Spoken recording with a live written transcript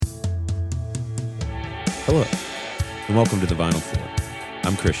Hello, and welcome to the Vinyl Floor.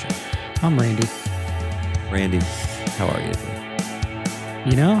 I'm Christian. I'm Randy. Randy, how are you today?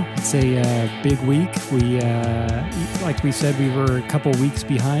 You know, it's a big week. We, like we said, we were a couple weeks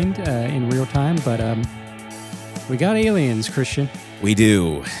behind in real time, but we got aliens, Christian. We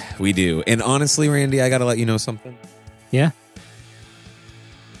do. And honestly, Randy, I got to let you know something. Yeah?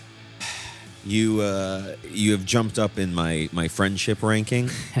 You have jumped up in my friendship ranking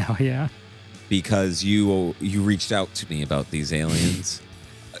Hell yeah. because you reached out to me about these aliens,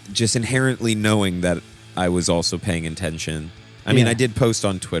 just inherently knowing that I was also paying attention. I mean, I did post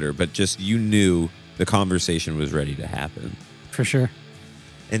on Twitter, but just you knew the conversation was ready to happen. For sure.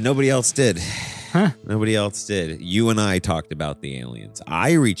 And nobody else did. Huh? Nobody else did. You and I talked about the aliens.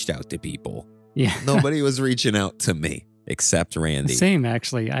 I reached out to people. Yeah. Nobody was reaching out to me except Randy. Same,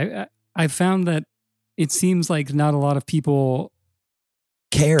 actually. I found that it seems like not a lot of people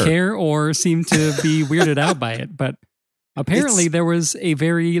care or seem to be weirded out by it, but apparently there was a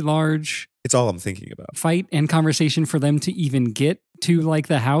very large... It's all I'm thinking about. Fight and conversation for them to even get to like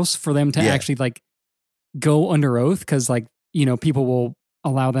the house, for them to actually like go under oath. Cause like, you know, people will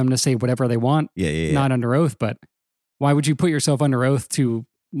allow them to say whatever they want, not under oath, but why would you put yourself under oath to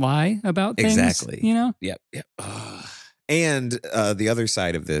lie about things? Exactly. You know? Yep. And the other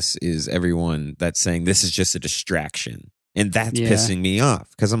side of this is everyone that's saying this is just a distraction. And that's pissing me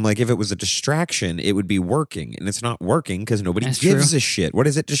off because I'm like, if it was a distraction, it would be working. And it's not working because nobody gives a shit. What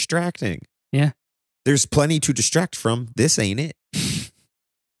is it distracting? Yeah. There's plenty to distract from. This ain't it.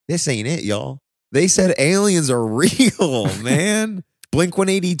 This ain't it, y'all. They said aliens are real, man. Blink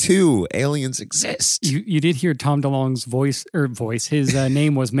 182. Aliens exist. You did hear Tom DeLonge's voice. His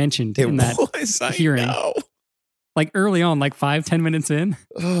name was mentioned in that hearing. Know. Like early on, like 5-10 minutes in.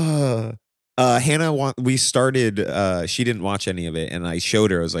 Hannah, we started, she didn't watch any of it, and I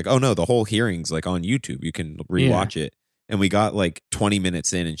showed her. I was like, oh no, the whole hearing's like on YouTube. You can rewatch it. And we got like 20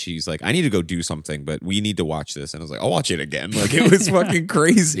 minutes in, and she's like, I need to go do something, but we need to watch this. And I was like, I'll watch it again. Like, it was fucking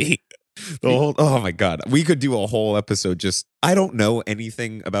crazy. Oh my God. We could do a whole episode just, I don't know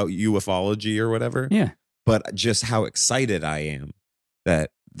anything about ufology or whatever. Yeah. But just how excited I am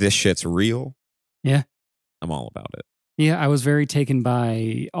that this shit's real. Yeah. I'm all about it. Yeah, I was very taken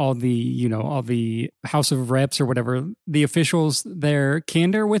by all the House of Reps or whatever, the officials, their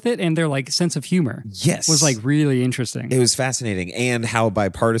candor with it and their like sense of humor. Yes. Was like really interesting. It was fascinating. And how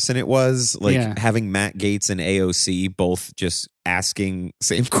bipartisan it was, like having Matt Gaetz and AOC both just asking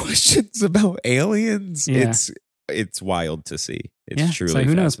same questions about aliens. Yeah. It's wild to see. It's truly so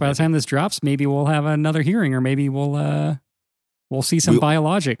who knows? By the time this drops, maybe we'll have another hearing, or maybe we'll see some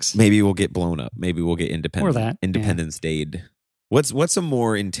biologics. Maybe we'll get blown up. Maybe we'll get Independence Day. What's a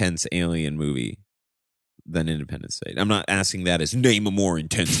more intense alien movie than Independence Day? I'm not asking that as name a more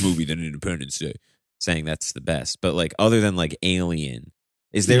intense movie than Independence Day, saying that's the best. But like other than like Alien,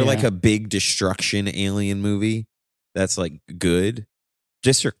 is there like a big destruction alien movie that's like good?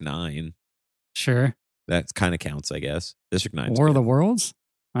 District 9. Sure. That kind of counts, I guess. District 9. War of the Worlds?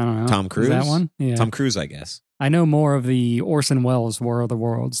 I don't know. Tom Cruise? Is that one? Yeah. Tom Cruise, I guess. I know more of the Orson Welles War of the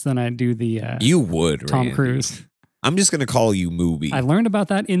Worlds than I do the you would, Tom Randy. Cruise. I'm just going to call you Movie. I learned about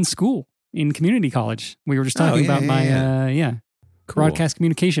that in school, in community college. We were just talking about my broadcast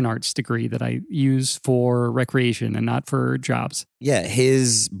communication arts degree that I use for recreation and not for jobs. Yeah,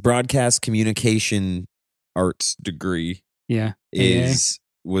 his broadcast communication arts degree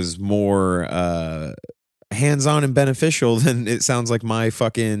was more hands-on and beneficial than it sounds like my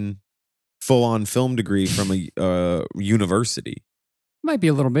fucking full-on film degree from a university. Might be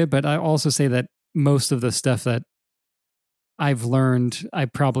a little bit, but I also say that most of the stuff that I've learned, I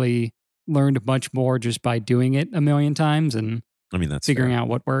probably learned much more just by doing it a million times and that's figuring out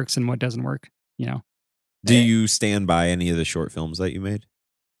what works and what doesn't work, you know. Do you stand by any of the short films that you made?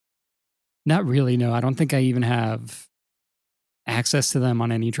 Not really, no. I don't think I even have access to them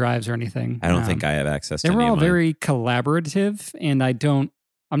on any drives or anything. I don't think I have access to them. They were all of mine. very collaborative, and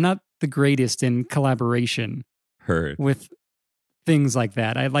I'm not the greatest in collaboration with things like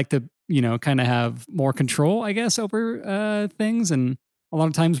that. I'd like to, kind of have more control, I guess, over things. And a lot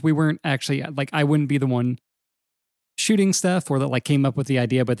of times we weren't actually, like, I wouldn't be the one shooting stuff or that like came up with the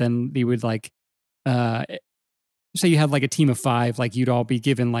idea, but then they would like, say you had like a team of 5, like you'd all be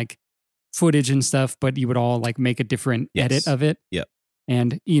given like footage and stuff, but you would all like make a different edit of it. Yep.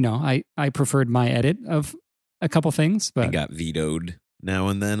 And, I preferred my edit of a couple things, but it got vetoed now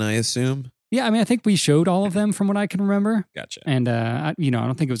and then, I assume. Yeah, I mean, I think we showed all of them from what I can remember. Gotcha. And, I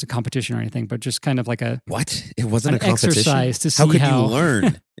don't think it was a competition or anything, but just kind of like What? It wasn't a competition? Exercise to see how could you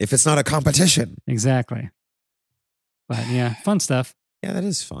learn if it's not a competition? Exactly. But yeah, fun stuff. Yeah, that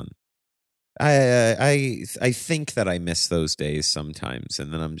is fun. I think that I miss those days sometimes,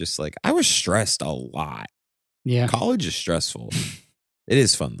 and then I'm just like, I was stressed a lot. Yeah. College is stressful. It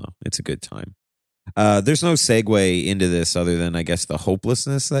is fun though. It's a good time. There's no segue into this other than, I guess, the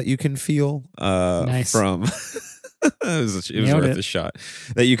hopelessness that you can feel nice. from. it was worth a shot.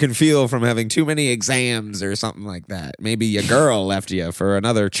 That you can feel from having too many exams or something like that. Maybe a girl left you for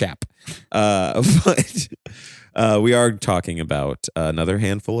another chap. But we are talking about another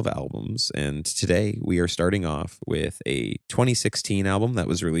handful of albums, and today we are starting off with a 2016 album that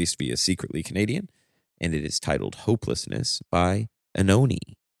was released via Secretly Canadian, and it is titled Hopelessness by Anohni.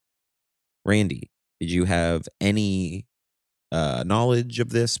 Randy, did you have any knowledge of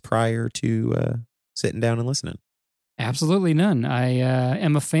this prior to sitting down and listening? Absolutely none. I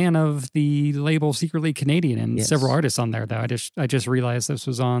am a fan of the label Secretly Canadian and several artists on there, though. I just realized this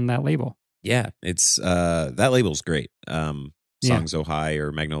was on that label. Yeah, it's that label's great. Songs Oh High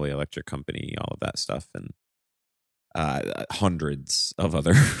or Magnolia Electric Company, all of that stuff, and hundreds of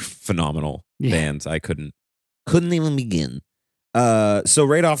other phenomenal bands. I couldn't even begin. So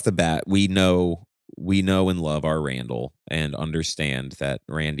right off the bat, we know and love our Randall and understand that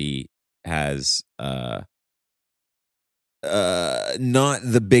Randy has not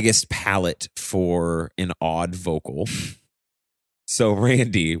the biggest palate for an odd vocal. So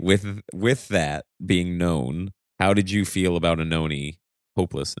Randy, with that being known, how did you feel about Anohni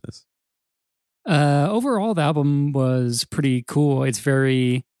Hopelessness? Overall, the album was pretty cool. It's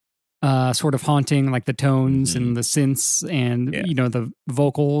very sort of haunting, like the tones and the synths and the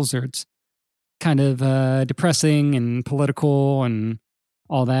vocals, or it's kind of depressing and political and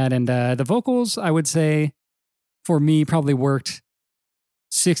all that. And the vocals, I would say, for me, probably worked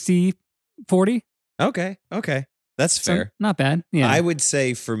 60-40. Okay. That's fair. So, not bad. Yeah. I would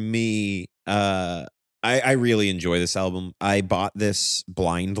say for me, I really enjoy this album. I bought this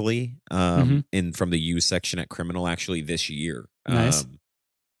blindly from the used section at Criminal actually this year. Nice.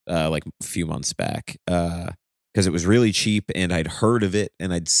 Like a few months back. Because it was really cheap and I'd heard of it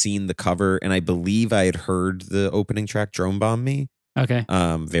and I'd seen the cover and I believe I had heard the opening track, Drone Bomb Me. Okay.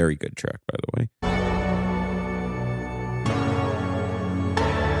 Very good track, by the way.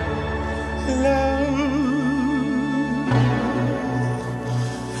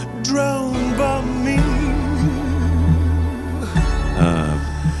 Drone bomb me.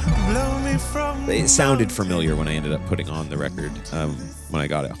 It sounded familiar when I ended up putting on the record when I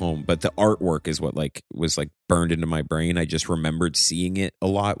got it home, but the artwork is what was burned into my brain. I just remembered seeing it a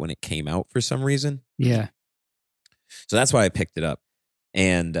lot when it came out for some reason. Yeah. So that's why I picked it up.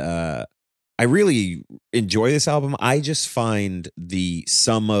 And I really enjoy this album. I just find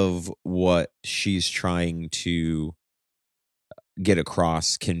some of what she's trying to get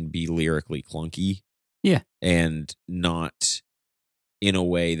across can be lyrically clunky. Yeah. And not in a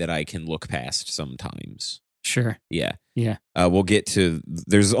way that I can look past sometimes. Sure. Yeah. Yeah. We'll get to,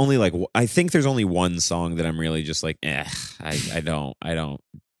 I think there's only one song that I'm really just like, I don't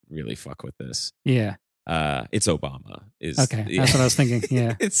really fuck with this. Yeah. It's Obama. Okay. That's what I was thinking.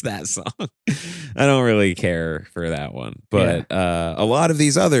 Yeah. It's that song. I don't really care for that one. But a lot of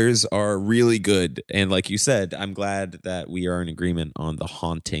these others are really good. And like you said, I'm glad that we are in agreement on the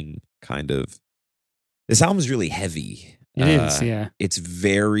haunting kind of. This album is really heavy. It is, yeah. It's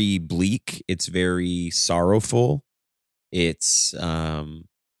very bleak. It's very sorrowful. It's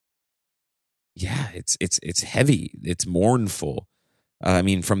it's heavy. It's mournful. I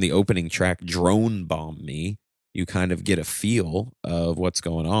mean, from the opening track, Drone Bomb Me, you kind of get a feel of what's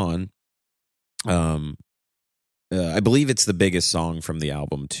going on. I believe it's the biggest song from the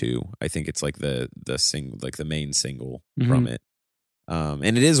album too. I think it's like the main single from it. And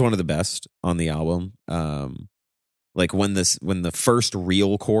it is one of the best on the album. Like when the first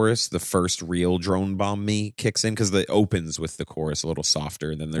real chorus, the first real Drone Bomb Me kicks in, because it opens with the chorus a little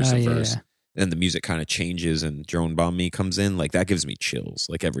softer, and then there's a verse, and the music kind of changes, and Drone Bomb Me comes in. Like that gives me chills,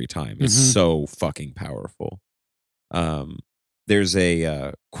 like every time. It's so fucking powerful. There's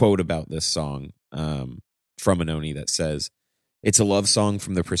a quote about this song from Anohni that says, "It's a love song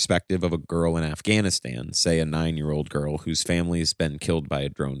from the perspective of a girl in Afghanistan, say a 9-year-old girl whose family's been killed by a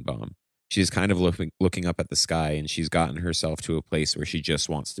drone bomb. She's kind of looking up at the sky, and she's gotten herself to a place where she just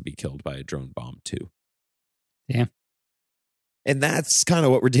wants to be killed by a drone bomb too." Yeah. And that's kind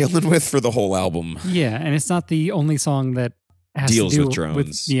of what we're dealing with for the whole album. Yeah, and it's not the only song that deals with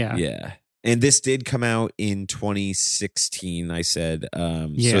drones. Yeah. And this did come out in 2016, I said.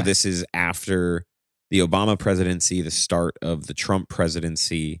 So this is after the Obama presidency, the start of the Trump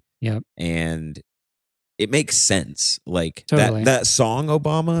presidency. Yep. And it makes sense. Like totally. that song,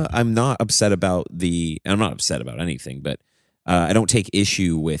 Obama, I'm not upset about anything, but I don't take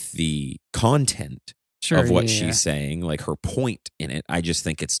issue with the content of what she's saying, like her point in it. I just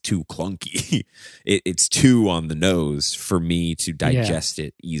think it's too clunky. It's too on the nose for me to digest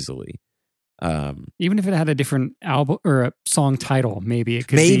it easily. Even if it had a different album or a song title, maybe it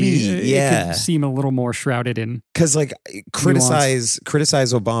could it could seem a little more shrouded in. Because like criticize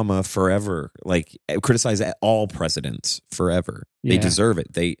Obama forever, like criticize all presidents forever. They deserve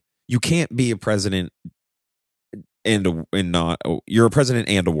it. You can't be a president you're a president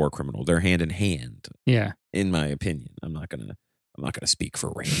and a war criminal. They're hand in hand. Yeah, in my opinion. I'm not gonna speak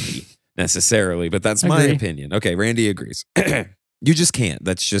for Randy necessarily, but that's my opinion. Okay, Randy agrees. You just can't.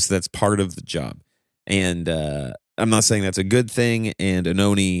 That's part of the job. And I'm not saying that's a good thing. And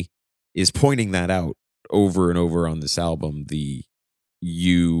Anohni is pointing that out over and over on this album.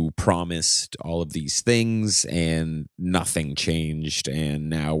 You promised all of these things and nothing changed. And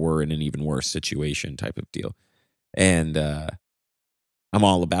now we're in an even worse situation type of deal. And I'm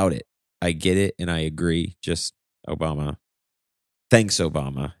all about it. I get it and I agree. Just Obama. Thanks,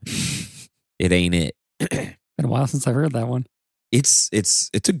 Obama. It ain't it. Been a while since I've heard that one. It's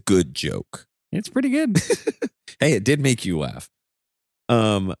a good joke. It's pretty good. Hey, it did make you laugh.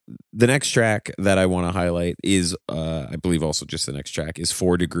 The next track that I want to highlight is, I believe also just the next track, is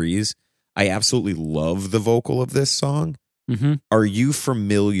 4 Degrees. I absolutely love the vocal of this song. Mm-hmm. Are you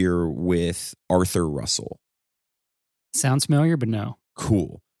familiar with Arthur Russell? Sounds familiar, but no.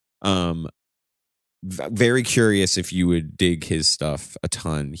 Cool. Very curious if you would dig his stuff a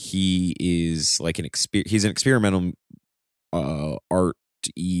ton. He is like he's an experimental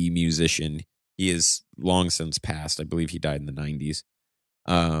art-y musician. He is long since passed. I believe he died in the 90s.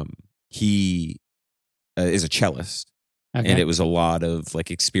 He is a cellist. Okay. And it was a lot of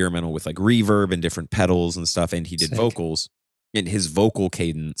like experimental with like reverb and different pedals and stuff. And he did vocals, and his vocal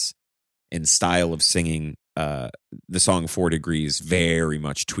cadence and style of singing, the song 4 Degrees very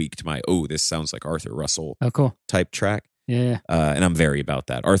much tweaked my, this sounds like Arthur Russell type track. Yeah. And I'm very about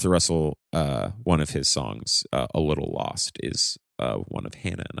that. Arthur Russell, one of his songs, A Little Lost, is one of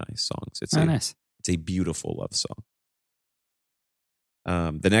Hannah and I's songs. It's nice. It's a beautiful love song.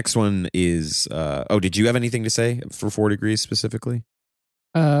 The next one is, did you have anything to say for 4 Degrees specifically?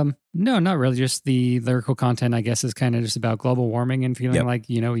 No, not really. Just the lyrical content, I guess, is kind of just about global warming and feeling like,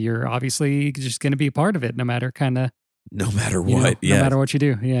 you're obviously just going to be a part of it no matter what. No matter what you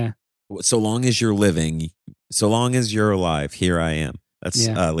do. Yeah. So long as you're living, so long as you're alive, here I am. That's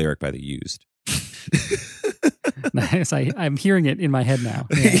a lyric by The Used. Nice. I'm hearing it in my head now.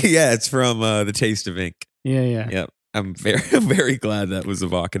 Yeah, it's from The Taste of Ink. Yeah. Yep. I'm very glad that was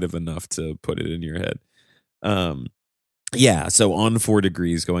evocative enough to put it in your head. So on 4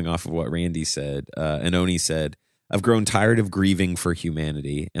 Degrees, going off of what Randy said, Anohni said, I've grown tired of grieving for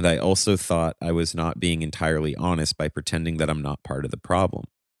humanity, and I also thought I was not being entirely honest by pretending that I'm not part of the problem.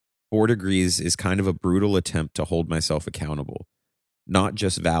 4 Degrees is kind of a brutal attempt to hold myself accountable, not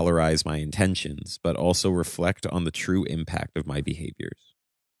just valorize my intentions, but also reflect on the true impact of my behaviors.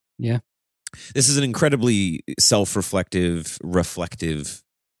 Yeah. This is an incredibly self-reflective, reflective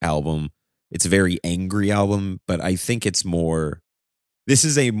album. It's a very angry album, but I think this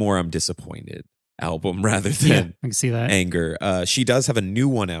is a more I'm disappointed album rather than I can see that. Anger. She does have a new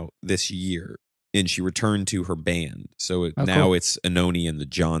one out this year, and she returned to her band. So now it's Anohni and the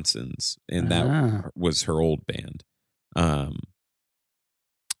Johnsons, and that was her old band. And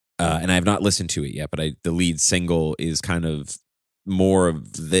I have not listened to it yet, but the lead single is kind of more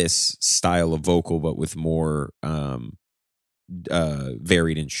of this style of vocal, but with more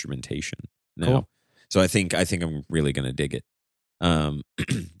varied instrumentation now. Cool. So I think I'm really going to dig it. The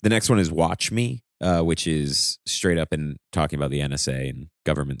next one is Watch Me, which is straight up and talking about the NSA and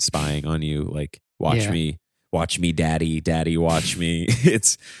government spying on you. Like, watch me, daddy, watch me.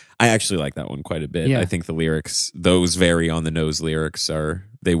 I actually like that one quite a bit. Yeah. I think the lyrics, those very on the nose lyrics,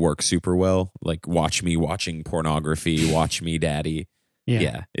 they work super well. Like, watch me watching pornography, watch me, daddy.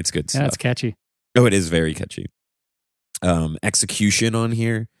 Yeah, it's good stuff. That's catchy. Oh, it is very catchy. Execution on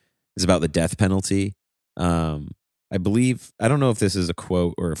here is about the death penalty. I believe, I don't know if this is a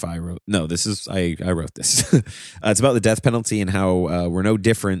quote or if I wrote. No, I wrote this. It's about the death penalty and how we're no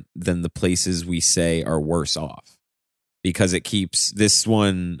different than the places we say are worse off. Because it keeps this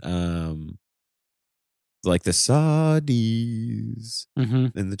one, like the Saudis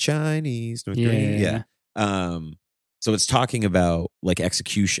and the Chinese, North Korea. So it's talking about like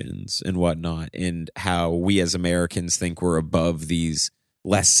executions and whatnot, and how we as Americans think we're above these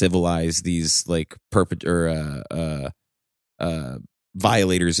less civilized, these like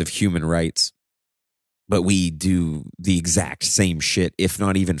violators of human rights, but we do the exact same shit, if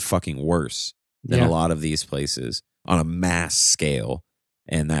not even fucking worse than a lot of these places. on a mass scale.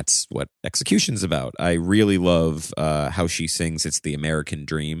 And that's what Execution's about. I really love how she sings "It's the American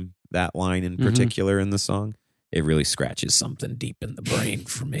Dream," that line in particular in the song. It really scratches something deep in the brain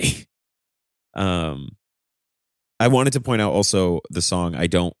for me. I wanted to point out also the song "I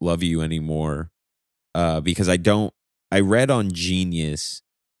Don't Love You Anymore," because I read on Genius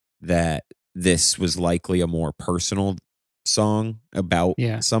that this was likely a more personal song about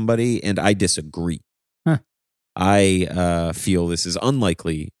somebody, and I disagree. Huh. I feel this is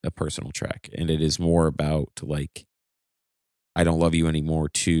unlikely a personal track, and it is more about like, I don't love you anymore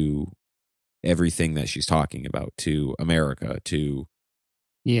to everything that she's talking about, to America, to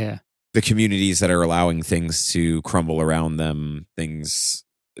the communities that are allowing things to crumble around them, things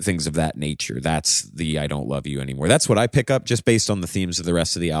of that nature. That's the "I don't love you anymore." That's what I pick up just based on the themes of the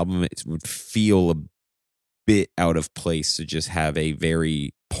rest of the album. It would feel a bit out of place to just have a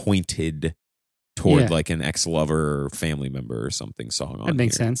very pointed toward like an ex-lover or family member or something song on that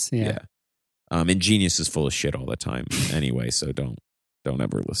makes sense. Yeah. And Genius is full of shit all the time anyway, so don't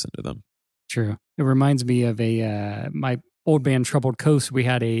ever listen to them. True. It reminds me of my old band Troubled Coast. We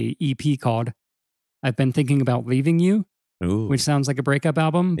had a EP called "I've Been Thinking About Leaving You," which sounds like a breakup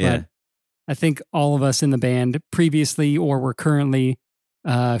album, but I think all of us in the band previously or were currently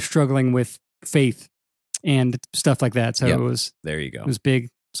struggling with faith and stuff like that. So it was, there you go. It was big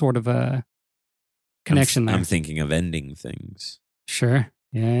sort of a connection there. I'm thinking of ending things. Sure.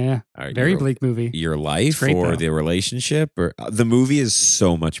 Yeah. Very bleak movie. Your life great, or though. the relationship, or the movie is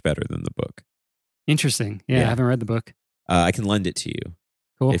so much better than the book. Interesting. Yeah. I haven't read the book. I can lend it to you.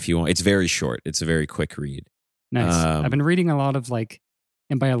 Cool. If you want. It's very short. It's a very quick read. Nice. I've been reading a lot of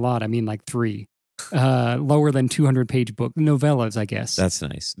and by a lot, I mean 3 lower than 200-page book novellas, I guess. That's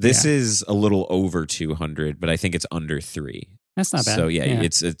nice. This is a little over 200, but I think it's under 3. That's not bad. So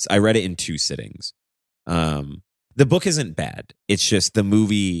it's. I read it in 2 sittings. The book isn't bad. It's just the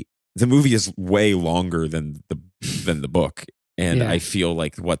movie. The movie is way longer than the book, and I feel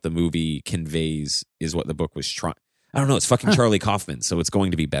like what the movie conveys is what the book was trying. I don't know. It's fucking Charlie Kaufman, so it's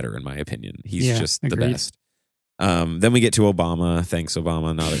going to be better in my opinion. He's just the best. Then we get to Obama. Thanks,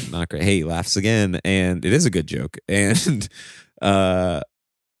 Obama. Not great. Hey, laughs again, and it is a good joke. And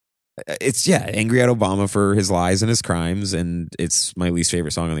it's angry at Obama for his lies and his crimes, and it's my least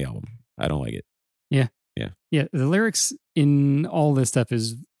favorite song on the album. I don't like it. Yeah. The lyrics in all this stuff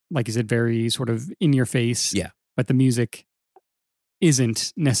is, like you said, very sort of in your face. Yeah. But the music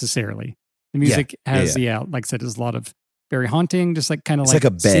isn't necessarily. The music has like I said, is a lot of very haunting, just like kind of like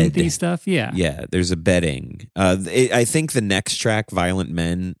a bed. Synthy stuff. Yeah. Yeah, there's a bedding. I think the next track, Violent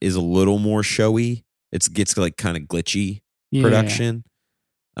Men, is a little more showy. It gets like kind of glitchy production.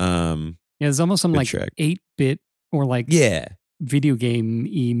 There's almost some like track. 8-bit or like video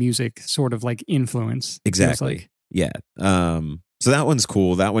game-y music sort of like influence. Exactly. Yeah. So that one's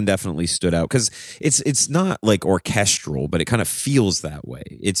cool. That one definitely stood out because it's not like orchestral, but it kind of feels that way.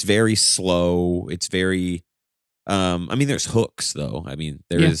 It's very slow. It's very. I mean, there's hooks though. I mean,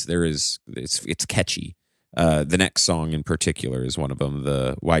 there is. It's catchy. The next song in particular is one of them.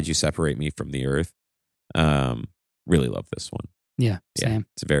 The "Why'd You Separate Me from the Earth." Really love this one. Yeah, same.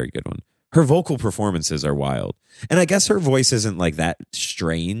 It's a very good one. Her vocal performances are wild. And I guess her voice isn't like that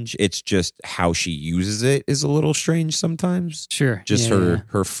strange. It's just how she uses it is a little strange sometimes. Sure. Just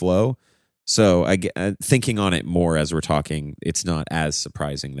her flow. So thinking on it more as we're talking, it's not as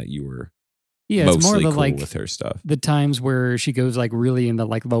surprising that you were mostly it's more the, cool with her stuff. The times where she goes like really into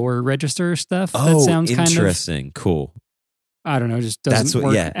like lower register stuff. That sounds interesting. Kind of cool. I don't know. Just doesn't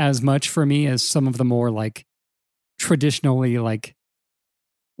work as much for me as some of the more like traditionally like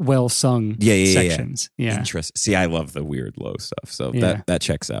well sung sections. Yeah. Interesting. See, I love the weird low stuff. So that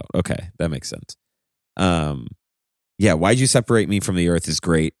checks out. Okay. That makes sense. Why'd You Separate Me from the Earth is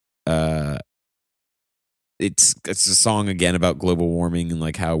great. It's a song again about global warming and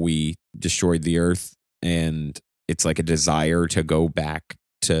like how we destroyed the earth, and it's like a desire to go back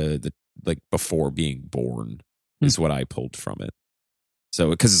to the like before being born is what I pulled from it. So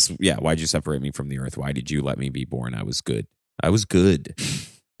because why'd you separate me from the earth? Why did you let me be born? I was good.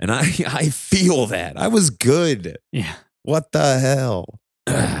 And I feel that. I was good. Yeah. What the hell?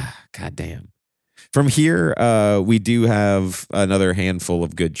 God damn. From here, we do have another handful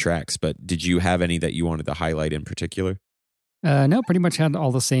of good tracks, but did you have any that you wanted to highlight in particular? No, pretty much had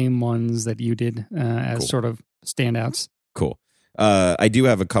all the same ones that you did as sort of standouts. Cool. I do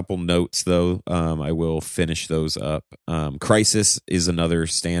have a couple notes, though. I will finish those up. Crisis is another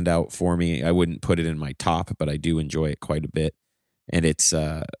standout for me. I wouldn't put it in my top, but I do enjoy it quite a bit. And it's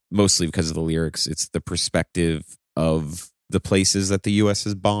mostly because of the lyrics. It's the perspective of the places that the U.S.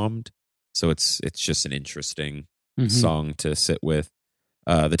 has bombed. So it's just an interesting song to sit with.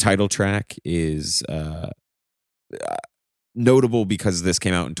 The title track is notable because this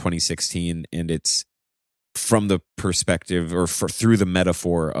came out in 2016, and it's from the perspective or through the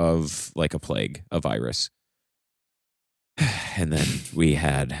metaphor of like a plague, a virus. And then we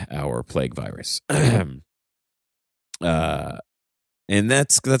had our plague virus. And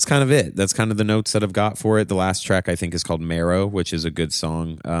that's kind of it. That's kind of the notes that I've got for it. The last track I think is called Marrow, which is a good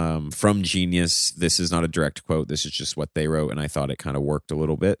song from Genius. This is not a direct quote. This is just what they wrote, and I thought it kind of worked a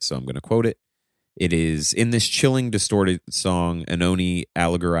little bit, so I'm going to quote it. It is, in this chilling, distorted song, Anohni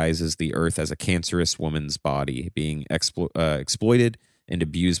allegorizes the earth as a cancerous woman's body being exploited and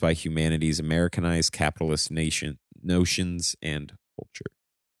abused by humanity's Americanized capitalist notions and culture.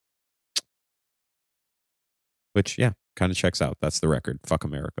 Which, yeah, kind of checks out. That's the record. Fuck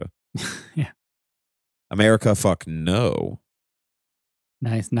America. Yeah. America, fuck no.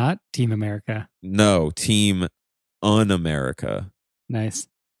 Nice. Not Team America. No, Team Un-America. Nice.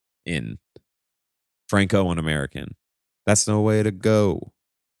 In Franco Un-American. That's no way to go.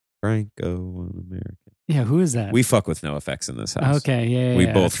 Franco Un-American. Yeah, who is that? We fuck with NoFX in this house. Okay, yeah. We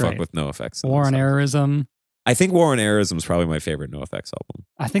both fuck with NoFX. War on Errorism. I think War on Errorism is probably my favorite NoFX album.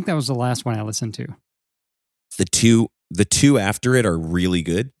 I think that was the last one I listened to. The two after it are really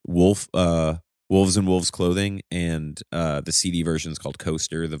good. Wolves in Wolves Clothing, and the CD version is called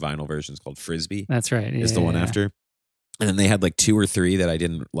Coaster. The vinyl version is called Frisbee. That's right. Is the one after. And then they had like 2 or 3 that I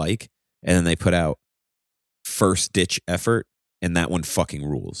didn't like, and then they put out First Ditch Effort, and that one fucking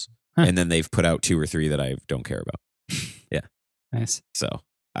rules. Huh. And then they've put out 2 or 3 that I don't care about. Yeah. Nice. So,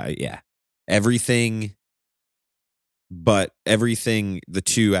 yeah. Everything, the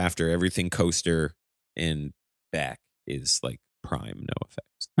 2 after, everything Coaster and back is like prime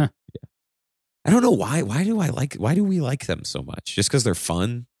NoFX. Huh. Yeah. I don't know why. Why do we like them so much? Just because they're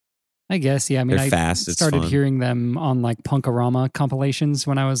fun? I guess, yeah. I mean, they're fast. I started fun. hearing them on like Punkorama compilations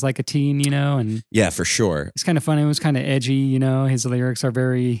when I was like a teen, and yeah, for sure. It's kind of fun. It was kind of edgy, His lyrics are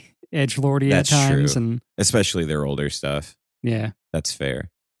very edgelordy at times, true. And especially their older stuff. Yeah, that's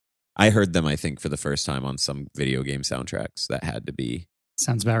fair. I heard them, I think, for the first time on some video game soundtracks. That had to be.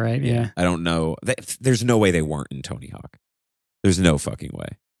 Sounds about right. Yeah. I don't know. There's no way they weren't in Tony Hawk. There's no fucking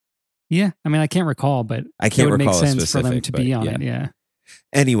way. Yeah, I mean, I can't recall, but I can't it would recall make sense for them to be on it. Yeah.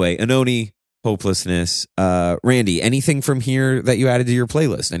 Anyway, Anohni, Hopelessness. Randy, anything from here that you added to your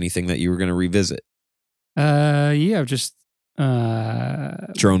playlist? Anything that you were going to revisit? Yeah, just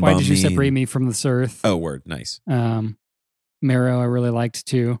Drone Why Bomb Did You Me Separate Me from This Earth? Oh, word, nice. Marrow, I really liked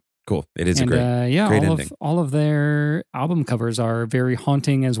too. Cool. It is a great ending. All of their album covers are very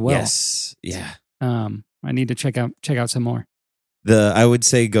haunting as well. Yes. Yeah. I need to check out some more. I would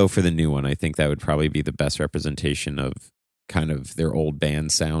say go for the new one. I think that would probably be the best representation of kind of their old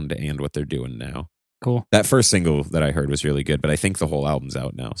band sound and what they're doing now. Cool. That first single that I heard was really good, but I think the whole album's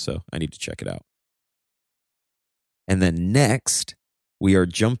out now, so I need to check it out. And then next, we are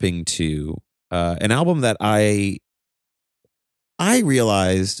jumping to an album that I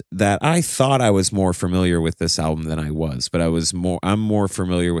realized that I thought I was more familiar with this album than I was, but I'm more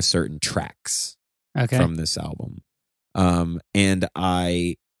familiar with certain tracks from this album. And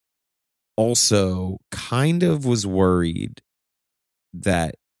I also kind of was worried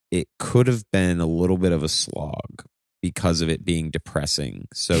that it could have been a little bit of a slog because of it being depressing.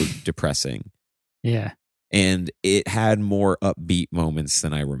 So depressing. Yeah. And it had more upbeat moments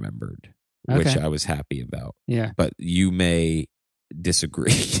than I remembered, which I was happy about. Yeah. But you may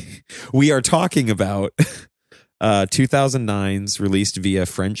disagree. We are talking about 2009's released via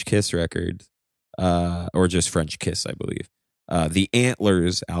French Kiss Records, or just French Kiss, I believe. The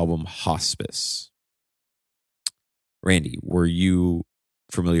Antlers album Hospice. Randy, were you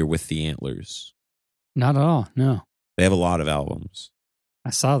familiar with the Antlers? Not at all, no. They have a lot of albums.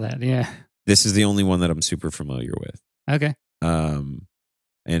 I saw that, yeah. This is the only one that I'm super familiar with. Okay.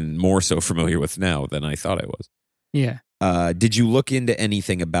 And more so familiar with now than I thought I was. Yeah. Did you look into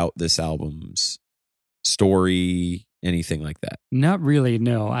anything about this album's story, anything like that? Not really,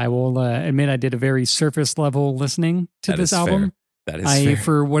 no. I will admit I did a very surface level listening to this album. Fair. That is fair.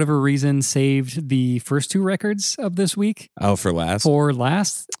 For whatever reason, saved the first 2 records of this week. Oh, for last? For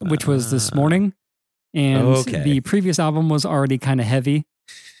last, which was this morning. And the previous album was already kind of heavy.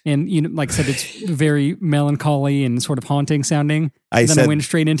 And, like I said, it's very melancholy and sort of haunting sounding. I went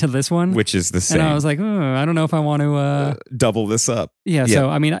straight into this one. Which is the same. And I was like, I don't know if I want to... double this up. Yeah, so,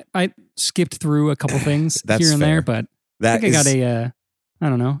 I mean, I skipped through a couple things here and there, but I think I got I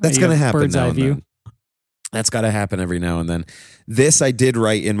don't know. That's going to happen bird's eye view. That's got to happen every now and then. This I did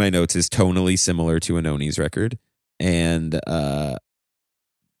write in my notes is tonally similar to Anohni's record. And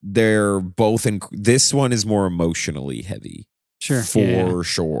they're both this one is more emotionally heavy. Sure. For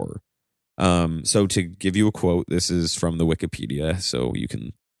sure. So to give you a quote, this is from the Wikipedia, so you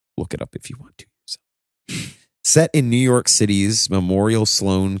can look it up if you want to yourself. Set in New York City's Memorial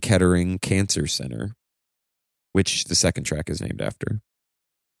Sloan Kettering Cancer Center, which the second track is named after.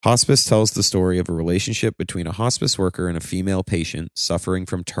 Hospice tells the story of a relationship between a hospice worker and a female patient suffering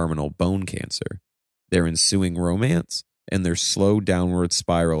from terminal bone cancer, their ensuing romance, and their slow downward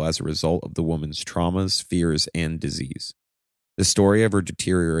spiral as a result of the woman's traumas, fears, and disease. The story of her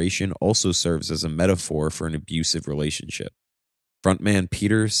deterioration also serves as a metaphor for an abusive relationship. Frontman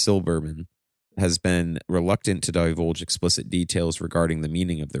Peter Silberman has been reluctant to divulge explicit details regarding the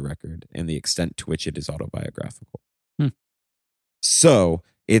meaning of the record and the extent to which it is autobiographical. So,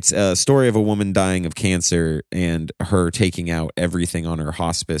 it's a story of a woman dying of cancer and her taking out everything on her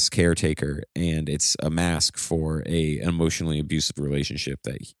hospice caretaker, and it's a mask for an emotionally abusive relationship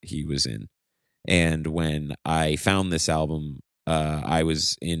that he was in. And when I found this album, I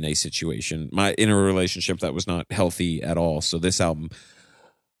was in a situation, in a relationship that was not healthy at all. So this album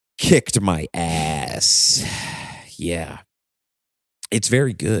kicked my ass. Yeah. It's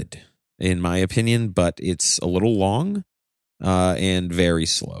very good, in my opinion, but it's a little long and very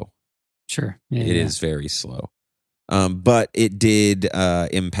slow. Sure. It is very slow. But it did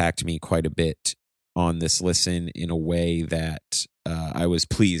impact me quite a bit on this listen in a way that I was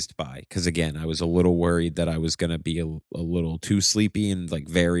pleased by. Because again, I was a little worried that I was going to be a little too sleepy and like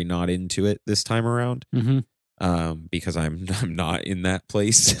very not into it this time around. Because I'm not in that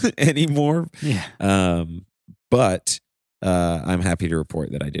place anymore. Yeah. But I'm happy to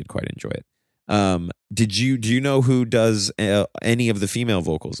report that I did quite enjoy it. Do you know who does any of the female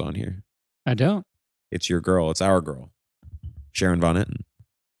vocals on here? I don't. It's your girl. It's our girl, Sharon Von Etten.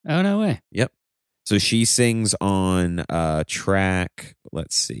 Oh, no way. Yep. So she sings on track.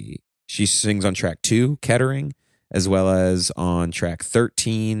 Let's see. She sings on track 2, Kettering, as well as on track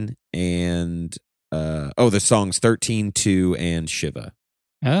 13 and the songs 13, 2, and Shiva.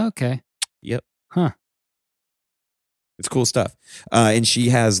 Oh, okay. Yep. Huh. It's cool stuff. And she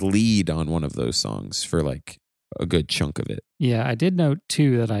has lead on one of those songs for like a good chunk of it. Yeah, I did note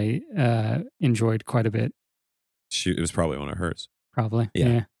too that I enjoyed quite a bit. It was probably one of hers. Probably.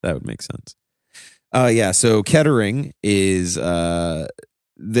 Yeah. That would make sense. So Kettering is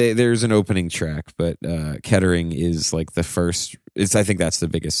there's an opening track, but Kettering is like the first. I think that's the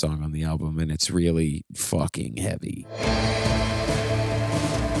biggest song on the album, and it's really fucking heavy.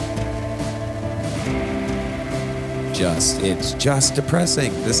 It's just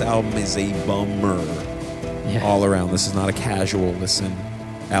depressing. This album is a bummer all around. This is not a casual listen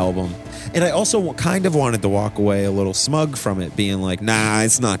album. And I also kind of wanted to walk away a little smug from it, being like, nah,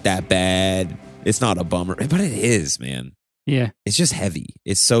 it's not that bad. It's not a bummer. But it is, man. Yeah. It's just heavy.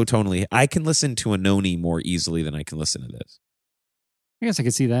 It's so tonally. I can listen to Anohni more easily than I can listen to this. I guess I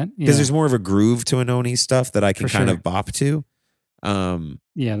could see that. Because there's more of a groove to Anohni stuff that I can kind of bop to.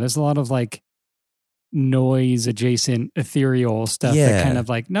 Yeah, there's a lot of like noise adjacent ethereal stuff that kind of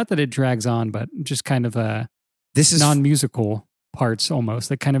like, not that it drags on, but just kind of this is non-musical parts almost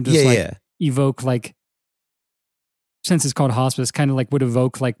that kind of just evoke like, since it's called hospice, kind of like would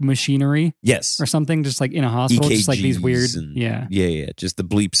evoke like machinery, or something, just like in a hospital, EKGs, just like these weird, just the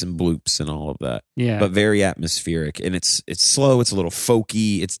bleeps and bloops and all of that, yeah, but very atmospheric, and it's slow, it's a little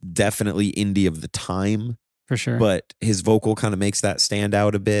folky, it's definitely indie of the time for sure, but his vocal kind of makes that stand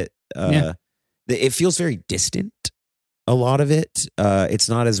out a bit. It feels very distant, a lot of it. It's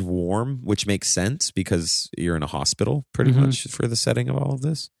not as warm, which makes sense because you're in a hospital pretty much for the setting of all of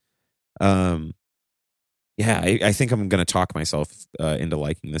this. I think I'm going to talk myself into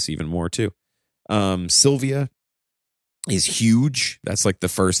liking this even more too. Sylvia is huge. That's like the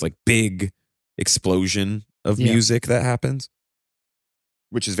first like big explosion of music that happens,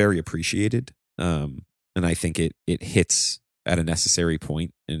 which is very appreciated. And I think it hits at a necessary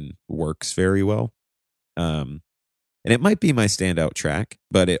point and works very well. And it might be my standout track,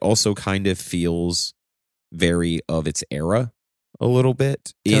 but it also kind of feels very of its era a little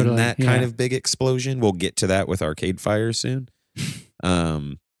bit in that kind of big explosion. We'll get to that with Arcade Fire soon.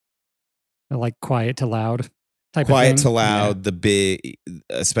 Like quiet to loud type quiet of thing. To loud, the big,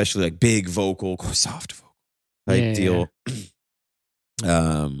 especially like big vocal, soft vocal type deal.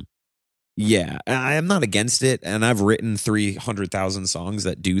 I'm not against it, and I've written 300,000 songs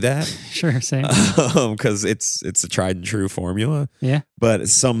that do that. Sure, same. Because it's a tried and true formula. Yeah, but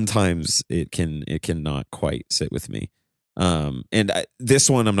sometimes it can not quite sit with me. This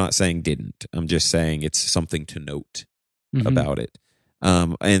one I'm not saying didn't. I'm just saying it's something to note about it.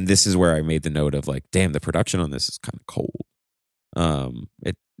 And this is where I made the note of like, damn, the production on this is kind of cold.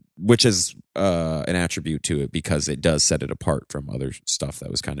 which is an attribute to it because it does set it apart from other stuff that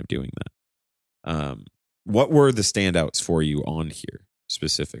was kind of doing that. What were the standouts for you on here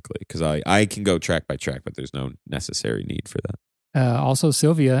specifically? Because I can go track by track, but there's no necessary need for that. Also,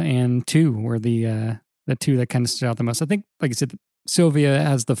 Sylvia and 2 were the 2 that kind of stood out the most. I think, like I said, Sylvia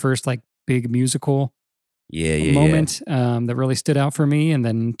has the first like big musical moment that really stood out for me, and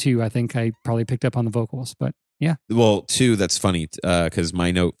then 2, I think I probably picked up on the vocals, but yeah. Well, 2, that's funny because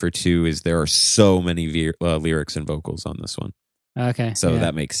my note for 2 is there are so many lyrics and vocals on this one. Okay, so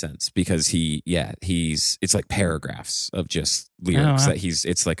that makes sense because it's like paragraphs of just lyrics that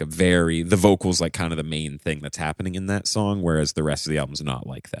it's like the vocals like kind of the main thing that's happening in that song, whereas the rest of the album's not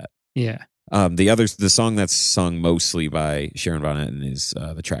like that. Yeah. The song that's sung mostly by Sharon Van Etten is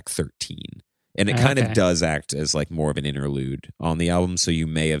the track 13. And it kind of does act as like more of an interlude on the album, so you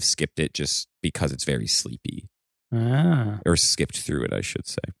may have skipped it just because it's very sleepy. Or skipped through it, I should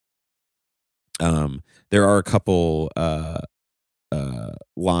say. There are a couple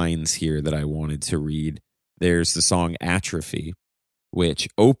lines here that I wanted to read. There's the song Atrophy, which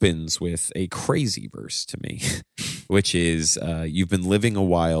opens with a crazy verse to me, which is, you've been living a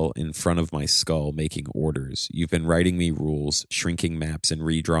while in front of my skull, making orders. You've been writing me rules, shrinking maps, and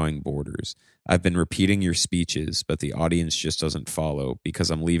redrawing borders. I've been repeating your speeches, but the audience just doesn't follow because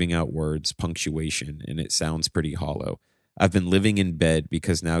I'm leaving out words, punctuation, and it sounds pretty hollow. I've been living in bed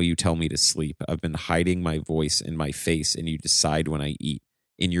because now you tell me to sleep. I've been hiding my voice in my face, and you decide when I eat.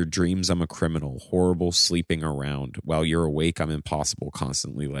 In your dreams, I'm a criminal, horrible, sleeping around. While you're awake, I'm impossible,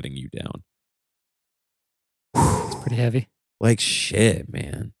 constantly letting you down. It's pretty heavy. Like shit,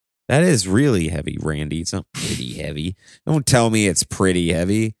 man. That is really heavy, Randy. It's not pretty heavy. Don't tell me it's pretty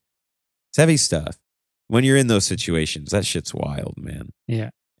heavy. It's heavy stuff. When you're in those situations, that shit's wild, man. Yeah.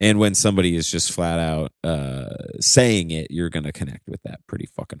 And when somebody is just flat out saying it, you're going to connect with that pretty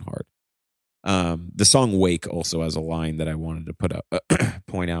fucking hard. The song Wake also has a line that I wanted to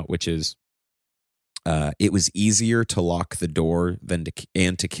point out, which is, it was easier to lock the door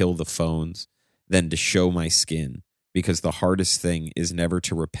and to kill the phones than to show my skin, because the hardest thing is never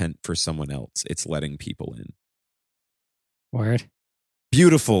to repent for someone else. It's letting people in. Word.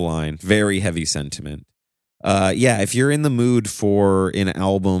 Beautiful line. Very heavy sentiment. If you're in the mood for an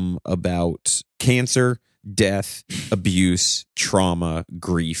album about cancer, death, abuse, trauma,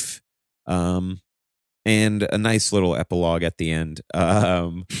 grief, and a nice little epilogue at the end,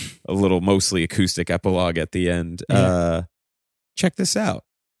 a little mostly acoustic epilogue at the end, check this out.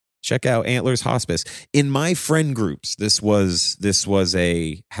 Check out Antlers Hospice. In my friend groups, this was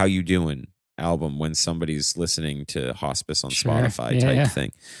a how you doing album when somebody's listening to Hospice on Spotify type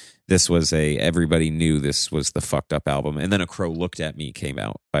thing. This was everybody knew this was the fucked up album. And then A Crow Looked at Me came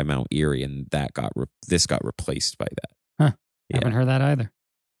out by Mount Eerie, and this got replaced by that. Huh. Yeah. Haven't heard that either.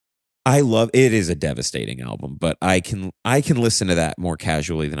 I love it. Is a devastating album, but I can listen to that more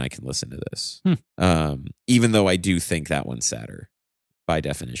casually than I can listen to this. Even though I do think that one's sadder by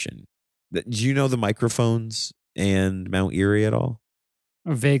definition. Do you know the Microphones and Mount Eerie at all?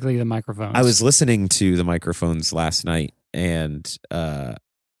 Vaguely the Microphones. I was listening to the Microphones last night, and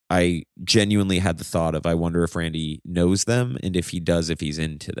I genuinely had the thought of, I wonder if Randy knows them, and if he does, if he's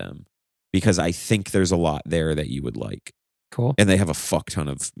into them, because I think there's a lot there that you would like. Cool. And they have a fuck ton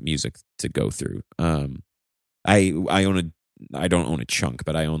of music to go through. I don't own a chunk,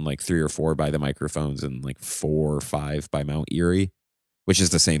 but I own like 3 or 4 by the Microphones and like 4 or 5 by Mount Eerie, which is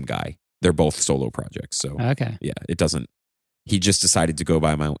the same guy. They're both solo projects. So he just decided to go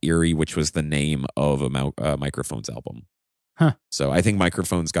by Mount Eerie, which was the name of a Microphones album. Huh. So I think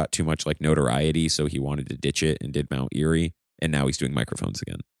Microphones got too much like notoriety, so he wanted to ditch it and did Mount Eerie, and now he's doing Microphones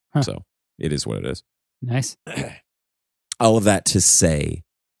again. Huh. So it is what it is. Nice. All of that to say,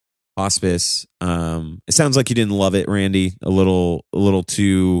 Hospice. It sounds like you didn't love it, Randy. A little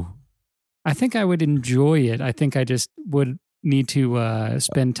too. I think I would enjoy it. I think I just would need to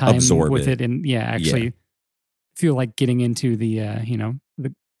spend time with it and actually feel like getting into the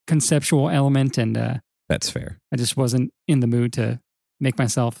the conceptual element, and that's fair. I just wasn't in the mood to make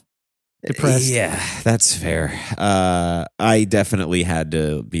myself depressed. Yeah, that's fair. I definitely had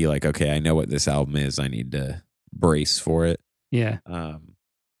to be like, okay, I know what this album is. I need to brace for it. Yeah.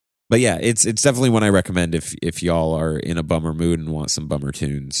 But yeah, it's definitely one I recommend if y'all are in a bummer mood and want some bummer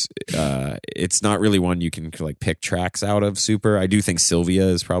tunes. It's not really one you can like pick tracks out of super. I do think Sylvia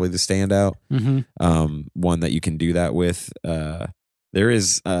is probably the standout. Mm-hmm. One that you can do that with.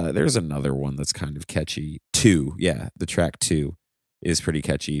 There's another one that's kind of catchy. 2, the track 2 is pretty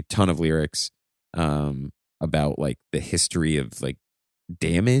catchy. Ton of lyrics about like the history of like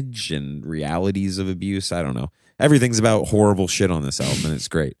damage and realities of abuse. I don't know. Everything's about horrible shit on this album, and it's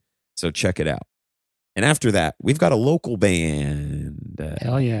great. So check it out. And after that, we've got a local band.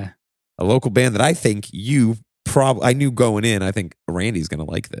 Hell yeah. A local band that I think I knew going in, I think Randy's going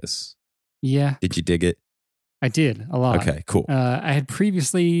to like this. Yeah. Did you dig it? I did a lot. Okay, cool. I had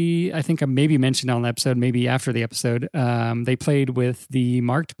previously, I think I maybe mentioned on the episode, maybe after the episode, they played with the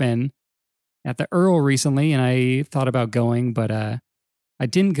Marked Men at the Earl recently, and I thought about going, but I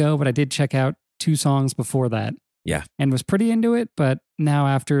didn't go, but I did check out 2 songs before that. Yeah. And was pretty into it, but now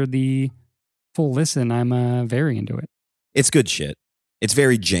after the full listen, I'm very into it. It's good shit. It's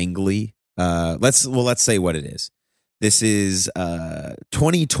very jangly. Let's say what it is. This is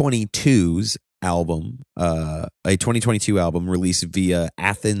 2022's album, a 2022 album released via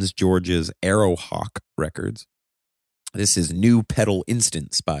Athens, Georgia's Arrowhawk Records. This is New Pedal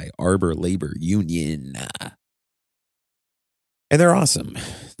Instance by Arbor Labor Union. And they're awesome.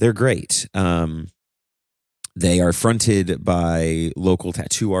 They're great. They are fronted by local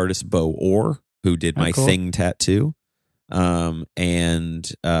tattoo artist Bo Orr, who did my Thing tattoo. And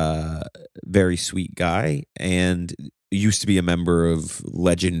very sweet guy, and used to be a member of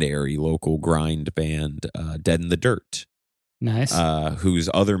legendary local grind band Dead in the Dirt. Nice. Whose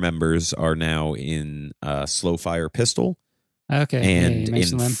other members are now in Slow Fire Pistol and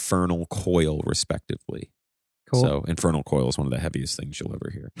Infernal Coil, respectively. Cool. So Infernal Coil is one of the heaviest things you'll ever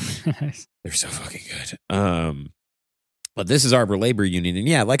hear. Nice. They're so fucking good. But this is Arbor Labor Union, and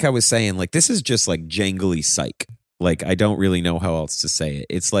yeah, like I was saying, like this is just like jangly psych. Like I don't really know how else to say it.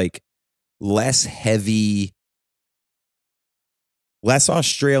 It's like less heavy, less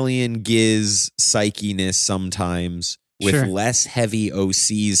Australian giz psychiness sometimes, with less heavy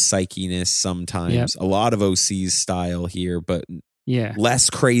OC's psychiness sometimes. Yep. A lot of OC's style here, but less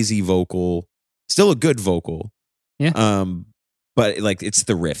crazy vocal. Still a good vocal. Yeah. But like it's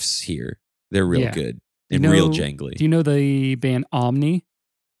the riffs here. They're real good and real jangly. Do you know the band Omni?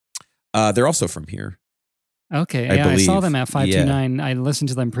 They're also from here. Okay, I saw them at 529. I listened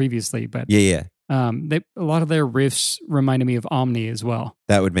to them previously, but a lot of their riffs reminded me of Omni as well.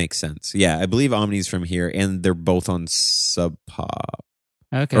 That would make sense. Yeah, I believe Omni's from here, and they're both on Sub Pop.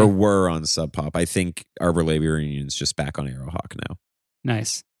 Okay, or were on Sub Pop. I think Arbor Labor Union's just back on Arrowhawk now.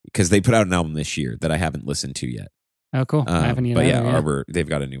 Nice, because they put out an album this year that I haven't listened to yet. Oh, cool. I haven't either. But yeah, Arbor, they've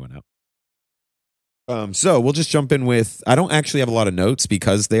got a new one out. So we'll just jump in with, I don't actually have a lot of notes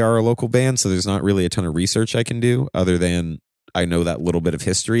because they are a local band, so there's not really a ton of research I can do other than I know that little bit of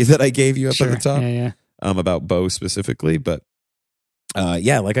history that I gave you up at the top about Bo specifically. But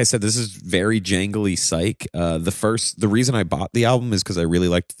like I said, this is very jangly psych. The reason I bought the album is because I really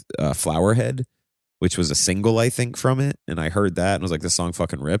liked Flowerhead, which was a single, I think, from it. And I heard that and was like, this song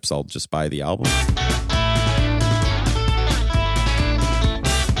fucking rips. I'll just buy the album.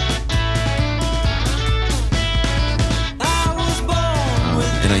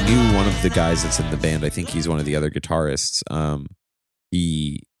 And I knew one of the guys that's in the band. I think he's one of the other guitarists.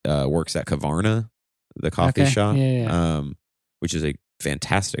 He works at Kavarna, the coffee shop, which is a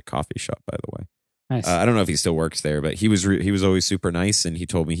fantastic coffee shop, by the way. Nice. I don't know if he still works there, but he was always super nice, and he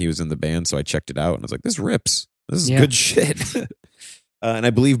told me he was in the band, so I checked it out, and I was like, this rips. This is good shit. And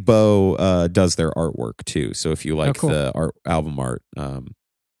I believe Bo does their artwork, too. So if you like the album art,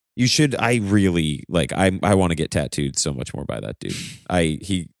 you should. I really like. I want to get tattooed so much more by that dude.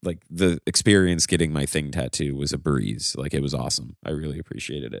 The experience getting my Thing tattoo was a breeze. Like it was awesome. I really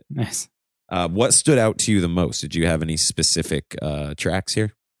appreciated it. Nice. What stood out to you the most? Did you have any specific tracks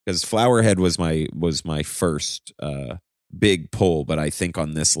here? Because Flowerhead was my first big pull, but I think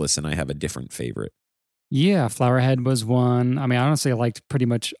on this listen I have a different favorite. Yeah, Flowerhead was one. I mean, honestly, I liked pretty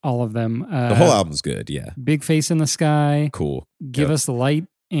much all of them. The whole album's good. Yeah. Big Face in the Sky. Cool. Give Us the Light.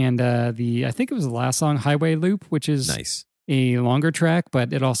 And I think it was the last song, Highway Loop, which is nice. A longer track,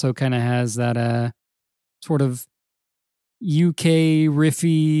 but it also kind of has that sort of UK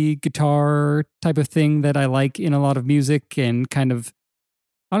riffy guitar type of thing that I like in a lot of music. And kind of,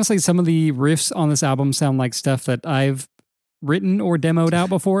 honestly, some of the riffs on this album sound like stuff that I've written or demoed out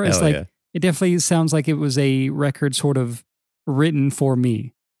before. It's like, it definitely sounds like it was a record sort of written for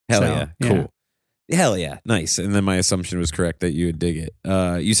me. Cool. Hell yeah, nice. And then my assumption was correct that you would dig it.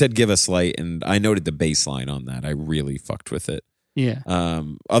 You said Give Us Light, and I noted the bass line on that. I really fucked with it. Yeah.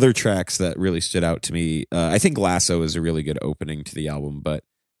 Other tracks that really stood out to me, I think Lasso is a really good opening to the album, but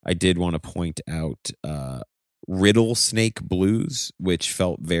I did want to point out Riddle Snake Blues, which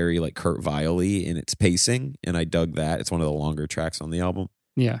felt very like Kurt Vile-y in its pacing, and I dug that. It's one of the longer tracks on the album.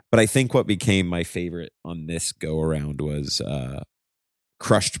 Yeah. But I think what became my favorite on this go-around was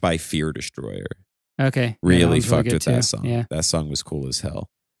Crushed by Fear Destroyer. Okay. Really fucked with that too. song. Yeah. That song was cool as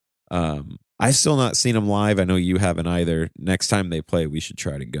hell. I've still not seen them live. I know you haven't either. Next time they play, we should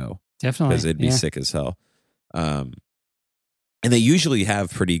try to go. Definitely. Because it'd be sick as hell. And they usually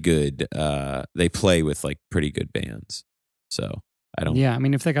have pretty good, they play with like pretty good bands. So I don't. Yeah, I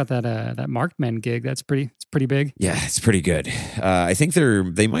mean, if they got that Marked Men gig, it's pretty big. Yeah, it's pretty good. I think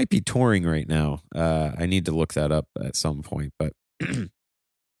they might be touring right now. I need to look that up at some point, but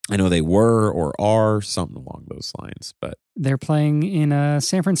I know they were or are something along those lines. But they're playing in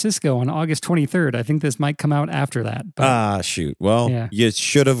San Francisco on August 23rd. I think this might come out after that. But, shoot. Well, you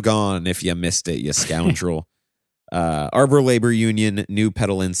should have gone if you missed it, you scoundrel. Arbor Labor Union, New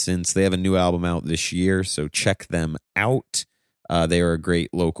Pedal Instance. They have a new album out this year, so check them out. They are a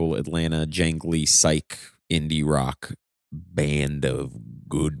great local Atlanta jangly psych indie rock band of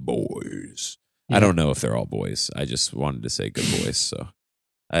good boys. Yeah. I don't know if they're all boys. I just wanted to say good boys, so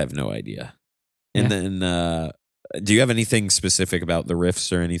I have no idea. And then, do you have anything specific about the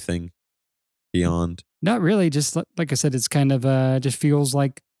riffs or anything beyond? Not really. Just like I said, it's kind of just feels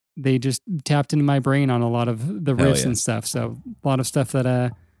like they just tapped into my brain on a lot of the riffs and stuff. So a lot of stuff that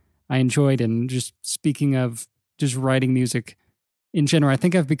I enjoyed. And just speaking of just writing music in general, I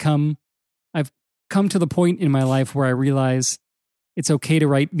think I've come to the point in my life where I realize it's okay to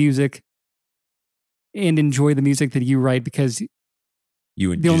write music and enjoy the music that you write, because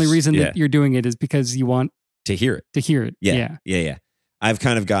the only reason that you're doing it is because you want to hear it. Yeah. I've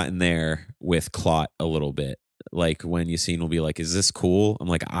kind of gotten there with Clot a little bit. Like when Yassine will be like, is this cool? I'm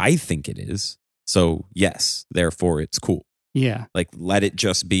like, I think it is. So yes, therefore it's cool. Yeah. Like, let it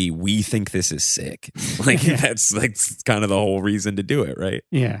just be, we think this is sick. Like, that's like kind of the whole reason to do it, right?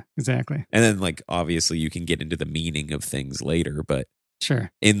 Yeah, exactly. And then, like, obviously you can get into the meaning of things later, but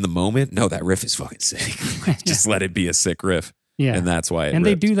sure, in the moment, no, that riff is fucking sick. Just let it be a sick riff. Yeah. And that's why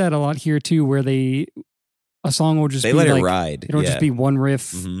they do that a lot here too, where a song will just be let like, it ride. It'll just be one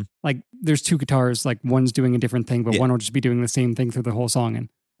riff. Mm-hmm. Like there's two guitars, like one's doing a different thing, but one will just be doing the same thing through the whole song. And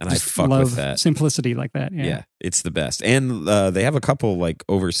I fuck with that simplicity like that. Yeah, it's the best. And they have a couple like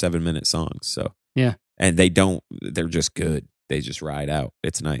over 7-minute songs. So yeah, and they're just good. They just ride out.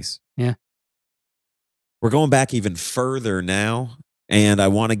 It's nice. Yeah. We're going back even further now, and I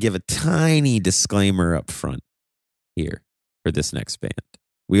want to give a tiny disclaimer up front here for this next band.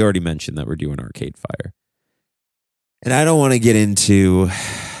 We already mentioned that we're doing Arcade Fire. And I don't want to get into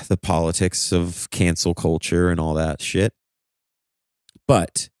the politics of cancel culture and all that shit.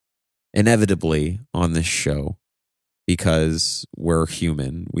 But inevitably on this show, because we're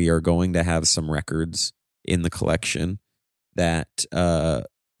human, we are going to have some records in the collection that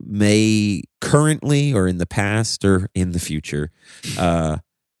may currently or in the past or in the future.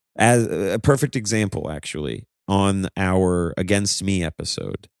 As a perfect example, actually, on our Against Me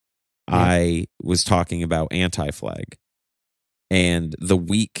episode, I was talking about Anti-Flag. And the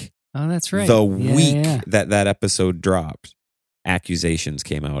week, that's right. The week that episode dropped, accusations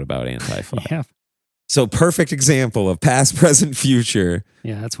came out about Anti-Flag. Yeah. So perfect example of past, present, future.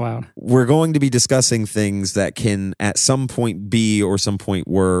 Yeah, that's wild. We're going to be discussing things that can at some point be or some point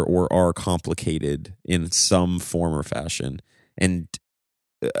were or are complicated in some form or fashion. And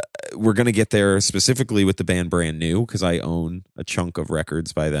we're going to get there specifically with the band Brand New, because I own a chunk of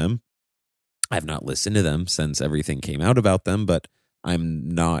records by them. I've not listened to them since everything came out about them, but I'm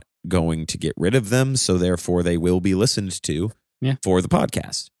not going to get rid of them. So therefore they will be listened to for the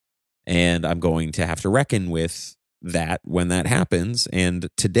podcast. And I'm going to have to reckon with that when that happens. And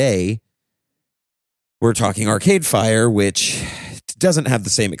today we're talking Arcade Fire, which doesn't have the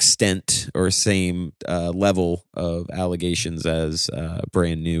same extent or same level of allegations as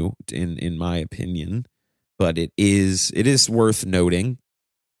Brand New, in my opinion. But it is worth noting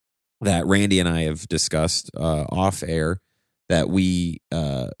that Randy and I have discussed off air that we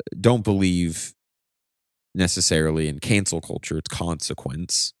don't believe necessarily in cancel culture. It's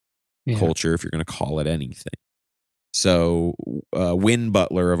consequence culture, if you're going to call it anything. So Win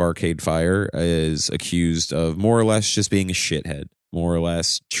Butler of Arcade Fire is accused of more or less just being a shithead, more or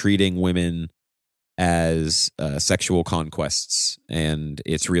less treating women as sexual conquests. And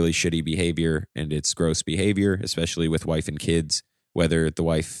it's really shitty behavior, and it's gross behavior, especially with wife and kids. Whether the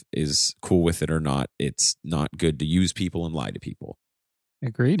wife is cool with it or not, it's not good to use people and lie to people.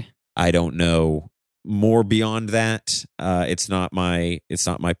 Agreed. I don't know more beyond that. It's not my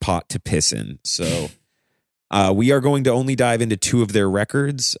pot to piss in. So we are going to only dive into 2 of their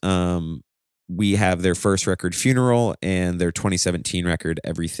records. We have their first record, Funeral, and their 2017 record,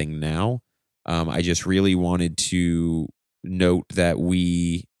 Everything Now. I just really wanted to note that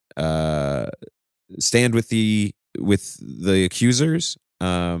we stand with the accusers,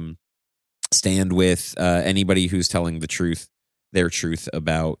 stand with anybody who's telling their truth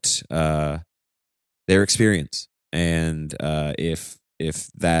about their experience. And if if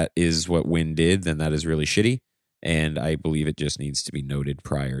that is what Wynn did, then that is really shitty. And I believe it just needs to be noted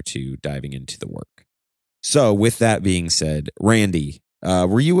prior to diving into the work. So with that being said, Randy,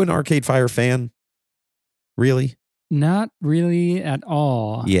 were you an Arcade Fire fan? Really? Not really at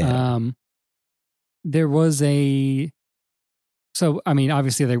all. Yeah. There was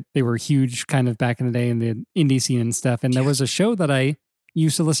obviously they were huge kind of back in the day in the indie scene and stuff. And there was a show that I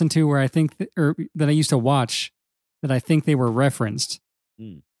used to listen to where I think, that I used to watch that I think they were referenced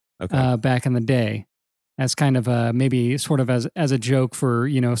back in the day as kind of maybe sort of as a joke for,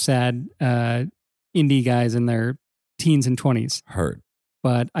 sad indie guys in their teens and 20s. Heard.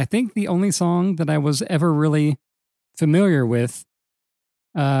 But I think the only song that I was ever really familiar with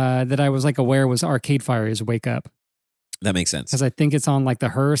that I was like aware was Arcade Fire is Wake Up. That makes sense. Because I think it's on like the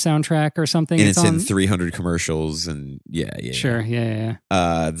Her soundtrack or something. And it's in 300 commercials and yeah. Sure, yeah.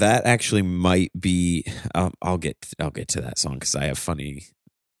 That actually might be. I'll get to that song because I have funny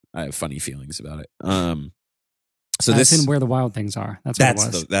feelings about it. So this in Where the Wild Things Are. That's what it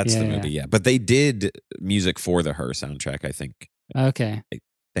was. That's the movie. Yeah, but they did music for the Her soundtrack. I think. Okay.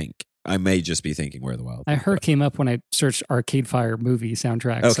 I may just be thinking Where the Wild Things Her came up when I searched Arcade Fire movie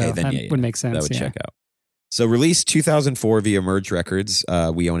soundtrack. Okay, so then that would make sense. That would check out. So released 2004 via Merge Records.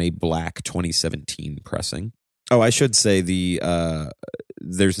 We own a black 2017 pressing. Oh, I should say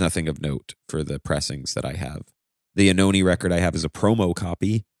there's nothing of note for the pressings that I have. The Anohni record I have is a promo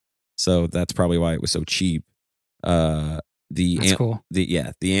copy, so that's probably why it was so cheap. That's cool.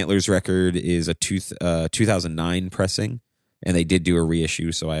 The Antlers record is a 2009 pressing, and they did do a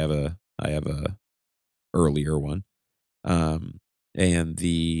reissue, so I have a earlier one. And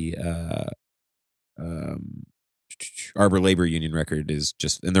the Arbor Labor Union record is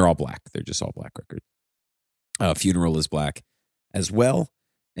just, and they're all black. They're just all black records. Funeral is black as well.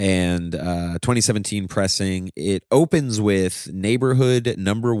 And 2017 pressing, it opens with Neighborhood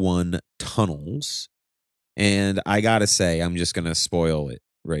 #1 Tunnels. And I gotta say, I'm just gonna spoil it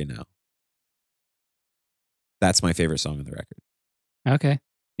right now. That's my favorite song on the record. Okay.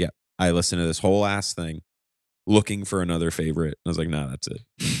 Yeah. I listened to this whole ass thing looking for another favorite. I was like, nah, that's it.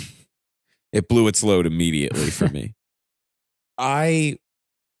 It blew its load immediately for me. I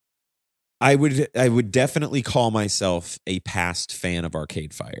would definitely call myself a past fan of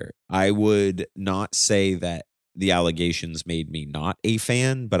Arcade Fire. I would not say that the allegations made me not a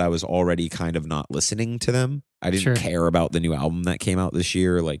fan, but I was already kind of not listening to them. I didn't care about the new album that came out this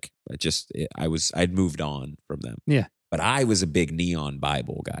year. Like I'd moved on from them. Yeah. But I was a big Neon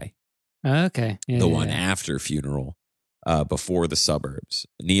Bible guy. Okay. Yeah, the one after Funeral. Before the Suburbs.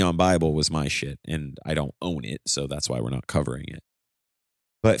 Neon Bible was my shit, and I don't own it, so that's why we're not covering it.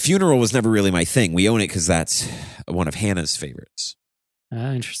 But Funeral was never really my thing. We own it because that's one of Hannah's favorites.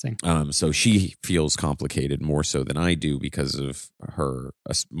 Interesting. So she feels complicated more so than I do because of her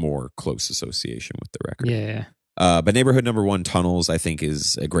more close association with the record. Yeah. But Neighborhood #1 Tunnels, I think,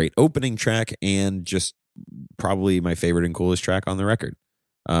 is a great opening track and just probably my favorite and coolest track on the record.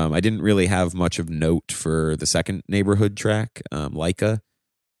 I didn't really have much of note for the second Neighborhood track, Leica,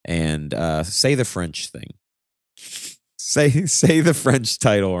 and say the French thing. Say the French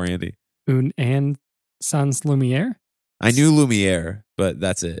title, Randy. Un and sans lumière? I knew Lumiere, but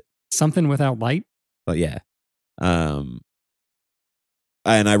that's it. Something without light? But yeah. And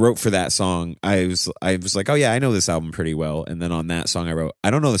I wrote for that song. I was like, oh yeah, I know this album pretty well. And then on that song I wrote,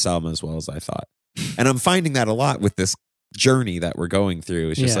 I don't know this album as well as I thought. And I'm finding that a lot with this journey that we're going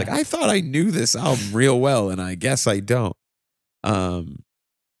through. It's just like, I thought I knew this album real well, and I guess I don't. I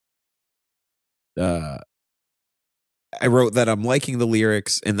wrote that I'm liking the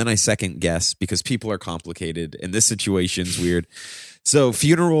lyrics, and then I second guess because people are complicated and this situation's weird. So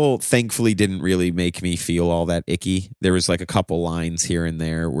Funeral thankfully didn't really make me feel all that icky. There was like a couple lines here and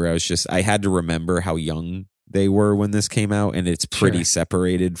there where I had to remember how young they were when this came out, and it's pretty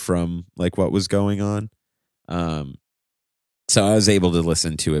separated from like what was going on. So I was able to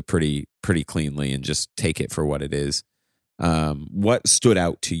listen to it pretty cleanly and just take it for what it is. What stood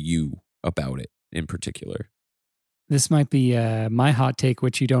out to you about it in particular? This might be my hot take,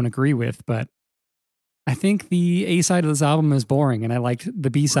 which you don't agree with, but I think the A side of this album is boring, and I liked the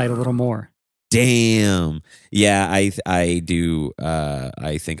B side a little more. Damn. Yeah, I do.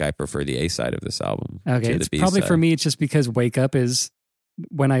 I think I prefer the A side of this album. Okay, it's probably for me. It's just because Wake Up is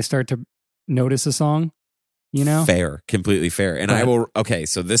when I start to notice a song. You know, fair, completely fair. And I will. Okay,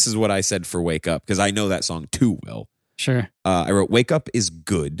 so this is what I said for Wake Up because I know that song too well. Sure. I wrote Wake Up is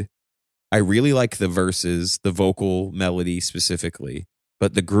good. I really like the verses, the vocal melody specifically,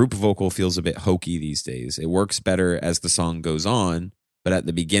 but the group vocal feels a bit hokey these days. It works better as the song goes on, but at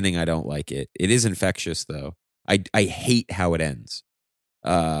the beginning, I don't like it. It is infectious, though. I hate how it ends.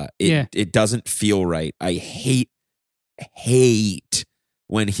 It doesn't feel right. I hate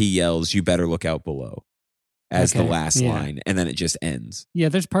when he yells, "You better look out below," as the last line, and then it just ends. Yeah,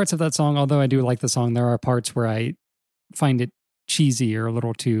 there's parts of that song, although I do like the song, there are parts where I find it cheesy or a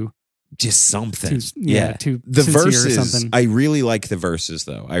little too... Just something. Too the verses, or something. I really like the verses,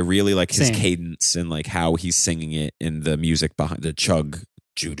 though. I really like his cadence and like how he's singing it and the music behind the chug.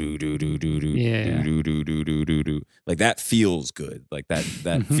 Like that feels good. Like that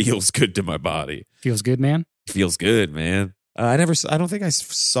feels good to my body. Feels good, man? Feels good, man. I don't think I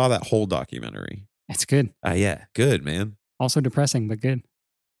saw that whole documentary. It's good. Yeah, good, man. Also depressing, but good.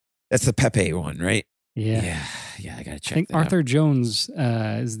 That's the Pepe one, right? Yeah, I gotta check. I think Arthur Jones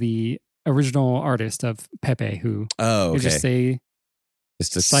is the original artist of Pepe, who is just a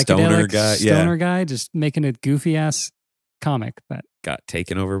stoner guy, guy, just making a goofy ass comic that got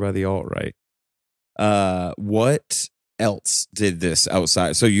taken over by the alt-right. What else did this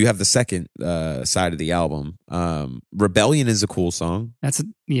outside? So you have the second side of the album. Rebellion is a cool song. That's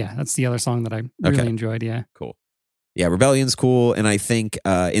the other song that I really enjoyed. Yeah, cool. Yeah, Rebellion's cool, and I think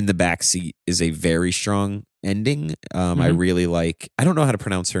In the Backseat is a very strong ending. I really like... I don't know how to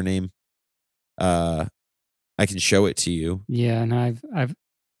pronounce her name. I can show it to you. Yeah, and I've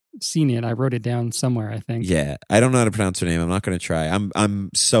seen it. I wrote it down somewhere, I think. Yeah, I don't know how to pronounce her name. I'm not going to try. I'm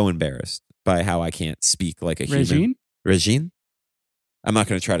so embarrassed by how I can't speak like a human. Regine? I'm not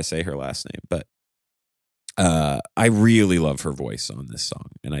going to try to say her last name, but I really love her voice on this song,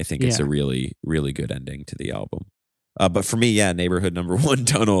 and I think it's a really, really good ending to the album. But for me, Neighborhood Number 1,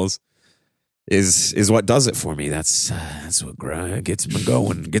 Tunnels is what does it for me. That's what gets me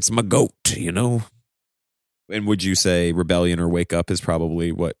going, gets my goat, you know? And would you say Rebellion or Wake Up is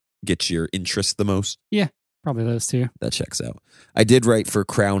probably what gets your interest the most? Yeah, probably those two. That checks out. I did write for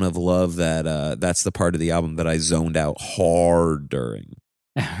Crown of Love that that's the part of the album that I zoned out hard during.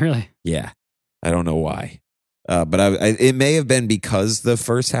 Really? Yeah. I don't know why. But it may have been because the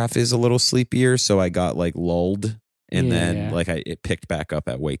first half is a little sleepier, so I got like lulled. And then it picked back up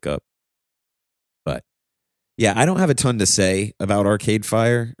at Wake Up. But yeah, I don't have a ton to say about Arcade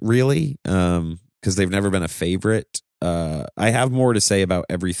Fire, really, because they've never been a favorite. I have more to say about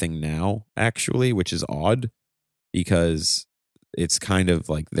Everything Now, actually, which is odd because it's kind of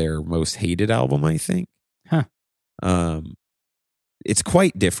like their most hated album, I think. Huh. It's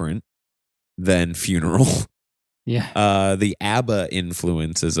quite different than Funeral. Yeah. The ABBA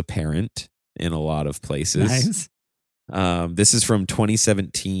influence is apparent in a lot of places. Nice. This is from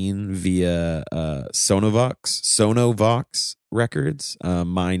 2017 via Sonovox Records.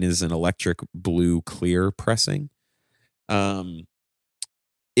 Mine is an electric blue clear pressing.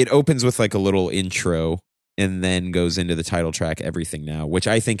 It opens with like a little intro and then goes into the title track, Everything Now, which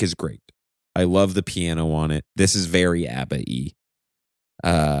I think is great. I love the piano on it. This is very ABBA-y.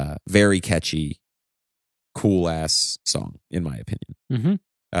 Very catchy, cool ass song, in my opinion. Mm-hmm.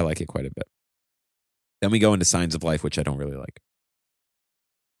 I like it quite a bit. Then we go into Signs of Life, which I don't really like.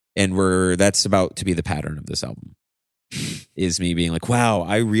 And that's about to be the pattern of this album. Is me being like, wow,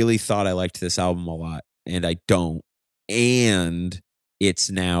 I really thought I liked this album a lot, and I don't. And it's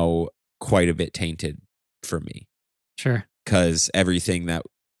now quite a bit tainted for me. Sure. Because everything that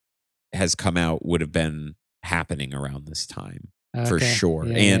has come out would have been happening around this time. For sure.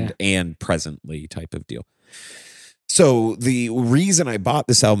 And presently type of deal. So the reason I bought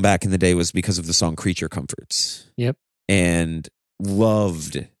this album back in the day was because of the song Creature Comforts. Yep. And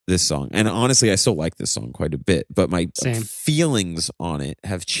loved this song. And honestly, I still like this song quite a bit, but my feelings on it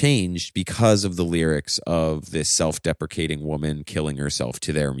have changed because of the lyrics of this self-deprecating woman killing herself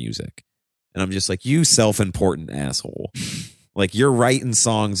to their music. And I'm just like, you self-important asshole. Like, you're writing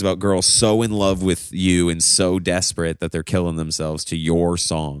songs about girls so in love with you and so desperate that they're killing themselves to your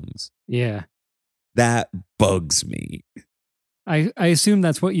songs. Yeah. That bugs me. I assume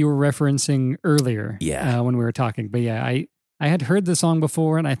that's what you were referencing earlier. Yeah. When we were talking. But yeah, I had heard the song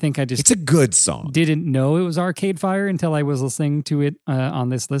before, and I think I just... It's a good song. Didn't know it was Arcade Fire until I was listening to it on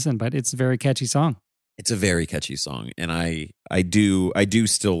this listen, but it's a very catchy song. It's a very catchy song, and I do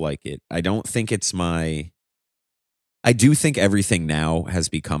still like it. I don't think it's my... I do think Everything Now has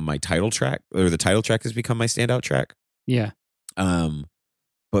become my title track, or the title track has become my standout track. Yeah.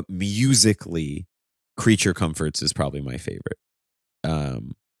 But musically, Creature Comforts is probably my favorite.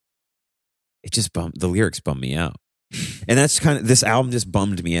 It just the lyrics bum me out. And that's this album just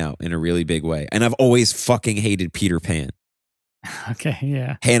bummed me out in a really big way. And I've always fucking hated Peter Pan. Okay,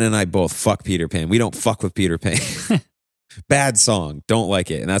 yeah. Hannah and I both fuck Peter Pan. We don't fuck with Peter Pan. Bad song. Don't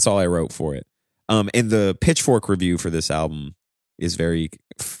like it. And that's all I wrote for it. And the Pitchfork review for this album is very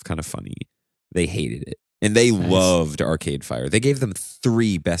kind of funny. They hated it. And they loved Arcade Fire. They gave them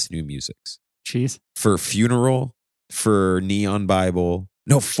 3 Best New Musics. Jeez. For Funeral, for Neon Bible.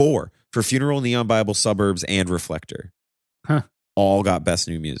 No, 4. For Funeral, Neon Bible, Suburbs, and Reflector. Huh. All got Best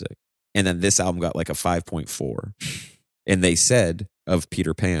New Music. And then this album got like a 5.4. And they said of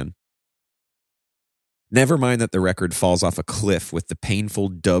Peter Pan, never mind that the record falls off a cliff with the painful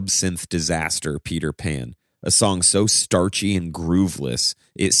dub synth disaster Peter Pan. A song so starchy and grooveless,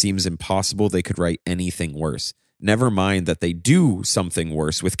 it seems impossible they could write anything worse. Never mind that they do something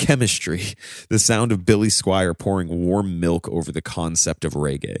worse with Chemistry. The sound of Billy Squier pouring warm milk over the concept of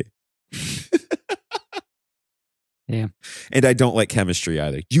reggae. Yeah. And I don't like Chemistry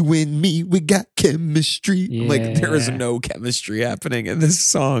either. You and me, we got chemistry. Yeah. I'm like, there is no chemistry happening in this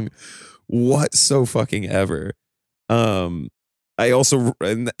song whatsoever. I also,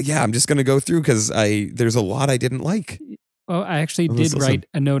 I'm just going to go through because there's a lot I didn't like. Oh, I actually did write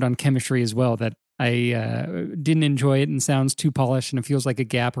a note on Chemistry as well that I didn't enjoy it and sounds too polished and it feels like a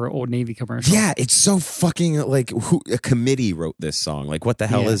Gap or Old Navy commercial. Yeah, it's so fucking like a committee wrote this song. Like, what the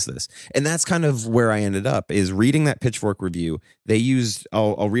hell is this? And that's kind of where I ended up is reading that Pitchfork review. They used,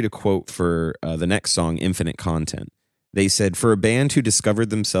 I'll read a quote for the next song, Infinite Content. They said, for a band who discovered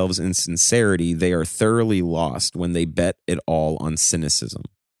themselves in sincerity, they are thoroughly lost when they bet it all on cynicism.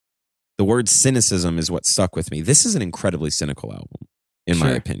 The word cynicism is what stuck with me. This is an incredibly cynical album, in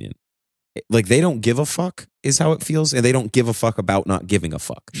my opinion. Like, they don't give a fuck is how it feels, and they don't give a fuck about not giving a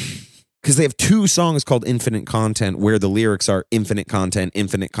fuck. Because they have 2 songs called Infinite Content where the lyrics are infinite content,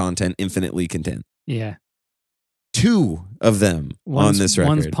 infinitely content. Yeah. 2 of them on this record.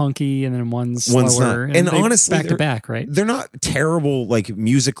 One's punky and then one's slower. And honestly, back to back, right? They're not terrible, like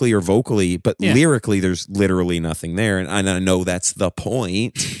musically or vocally, but lyrically, there's literally nothing there. And I know that's the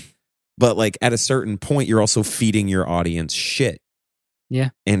point. But like at a certain point, you're also feeding your audience shit.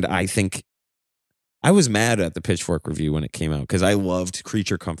 Yeah. And I think I was mad at the Pitchfork review when it came out because I loved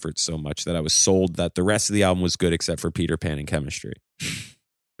Creature Comforts so much that I was sold that the rest of the album was good except for Peter Pan and Chemistry.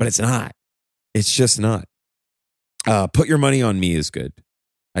 But it's not. It's just not. Put Your Money on Me is good.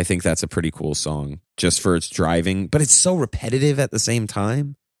 I think that's a pretty cool song just for its driving, but it's so repetitive at the same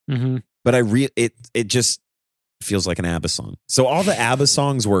time. Mm-hmm. But it just feels like an ABBA song. So all the ABBA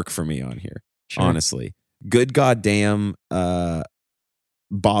songs work for me on here, honestly. Good Goddamn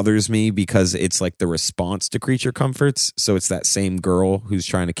bothers me because it's like the response to Creature Comforts. So it's that same girl who's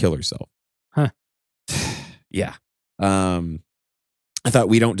trying to kill herself. Huh. Yeah. I thought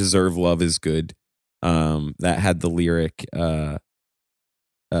We Don't Deserve Love is good. That had the lyric, you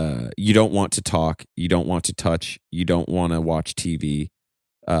don't want to talk, you don't want to touch, you don't want to watch TV.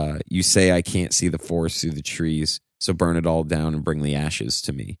 You say I can't see the forest through the trees, so burn it all down and bring the ashes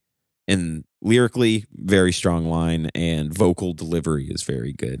to me. And lyrically, very strong line, and vocal delivery is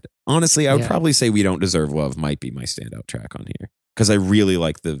very good. Honestly, I would probably say We Don't Deserve Love might be my standout track on here because I really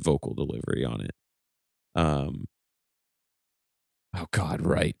like the vocal delivery on it. Oh God,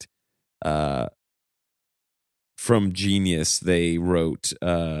 right. From Genius, they wrote,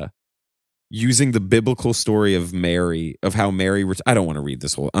 using the biblical story of Mary, of how Mary, I don't want to read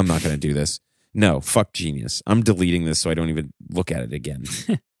this whole, I'm not going to do this. No, fuck Genius. I'm deleting this so I don't even look at it again.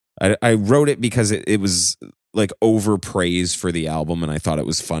 I wrote it because it was like overpraised for the album and I thought it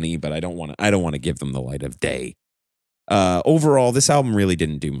was funny, but I don't want to give them the light of day. Overall, this album really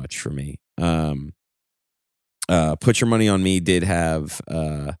didn't do much for me. Put Your Money on Me did have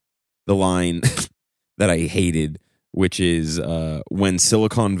the line that I hated, which is when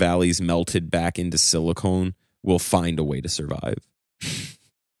Silicon Valley's melted back into silicone, we'll find a way to survive.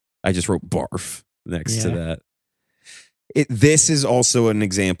 I just wrote barf next to that. This is also an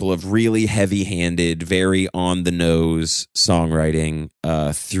example of really heavy-handed, very on-the-nose songwriting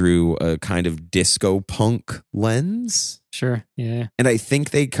through a kind of disco punk lens. Sure, yeah. And I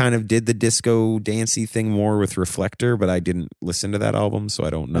think they kind of did the disco dancey thing more with Reflector, but I didn't listen to that album, so I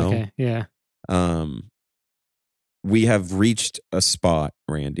don't know. Okay, yeah. We have reached a spot,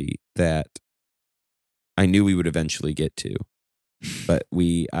 Randy, that I knew we would eventually get to, but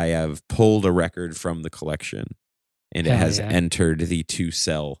I have pulled a record from the collection. And it has entered the to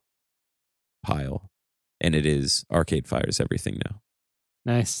sell pile. And it is Arcade Fire's Everything Now.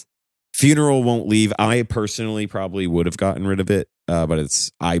 Nice. Funeral won't leave. I personally probably would have gotten rid of it. But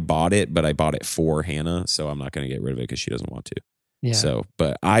I bought it, but I bought it for Hannah. So I'm not going to get rid of it because she doesn't want to. Yeah. So,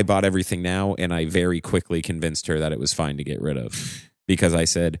 but I bought Everything Now. And I very quickly convinced her that it was fine to get rid of. Because I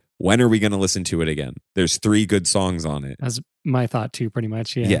said, when are we going to listen to it again? There's 3 good songs on it. That's my thought too, pretty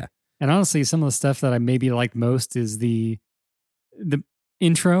much. Yeah. Yeah. And honestly, some of the stuff that I maybe like most is the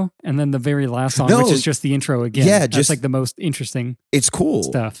intro and then the very last song, which is just the intro again. Yeah, that's like the most interesting. It's cool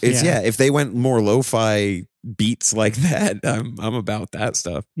stuff. It's if they went more lo-fi beats like that, I'm about that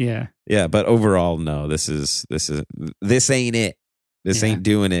stuff. Yeah. Yeah, but overall, no, this ain't it. This ain't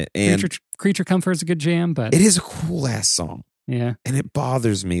doing it. And Creature Comfort is a good jam, but it is a cool ass song. Yeah. And it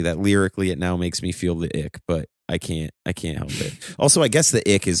bothers me that lyrically it now makes me feel the ick, but I can't help it. Also, I guess the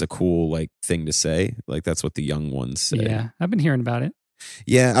ick is a cool like thing to say. Like that's what the young ones say. Yeah, I've been hearing about it.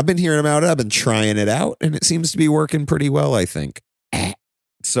 Yeah, I've been hearing about it. I've been trying it out, and it seems to be working pretty well, I think.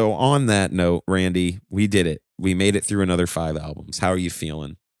 So on that note, Randy, we did it. We made it through another 5 albums. How are you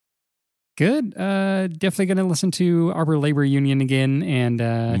feeling? Good. Definitely going to listen to Arbor Labor Union again and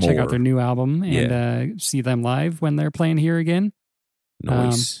check out their new album and see them live when they're playing here again.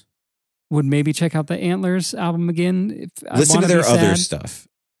 Nice. Would maybe check out the Antlers album again. Listen to their other stuff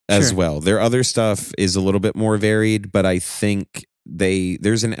as well. Their other stuff is a little bit more varied, but I think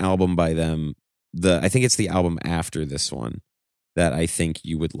there's an album by them. I think it's the album after this one that I think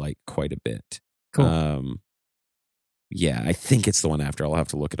you would like quite a bit. Cool. Yeah, I think it's the one after. I'll have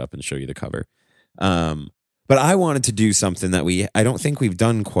to look it up and show you the cover. But I wanted to do something that I don't think we've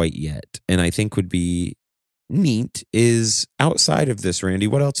done quite yet, and I think would be neat is outside of this, Randy.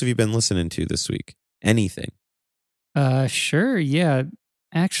 What else have you been listening to this week? Anything? Sure. Yeah.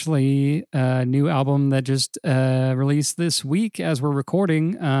 Actually, a new album that just released this week as we're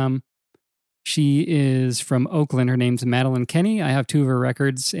recording. She is from Oakland. Her name's Madeline Kenny. I have 2 of her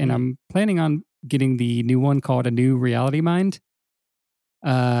records, and I'm planning on getting the new one called A New Reality Mind.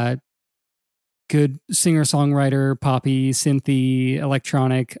 Good singer-songwriter, poppy, synthy,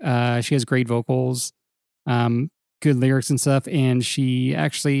 electronic. She has great vocals, good lyrics and stuff, and she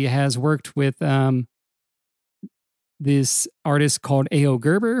actually has worked with this artist called A.O.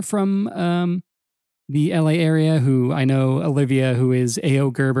 Gerber from the LA area, who I know Olivia, who is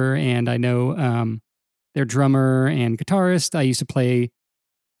A.O. Gerber, and I know their drummer and guitarist. I used to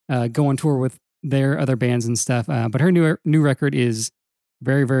go on tour with their other bands and stuff. But her new record is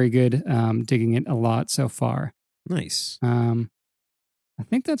very, very good. Digging it a lot so far. Nice. I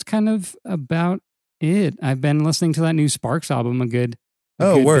think that's kind of about it. I've been listening to that new Sparks album a good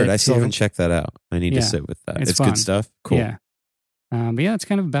word. bit, I still haven't checked that out. I need to sit with that. It's good stuff. Cool. Yeah. But yeah, that's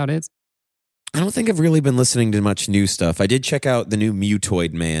kind of about it. I don't think I've really been listening to much new stuff. I did check out the new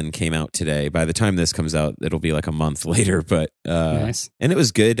Mutoid Man came out today. By the time this comes out, it'll be like a month later. But nice. And it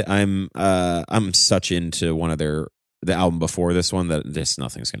was good. I'm such into one of the album before this one that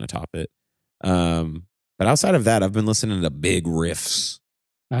nothing's going to top it. But outside of that, I've been listening to big riffs.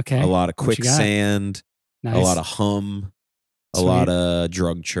 Okay. A lot of Quicksand. Nice. A lot of Hum. Sweet. A lot of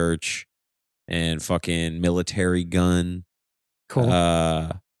Drug Church, and fucking Military Gun. Cool.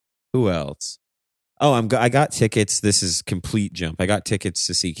 Who else? Oh, I got tickets. This is complete jump. I got tickets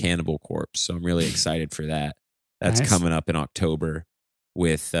to see Cannibal Corpse, so I'm really excited for that. That's coming up in October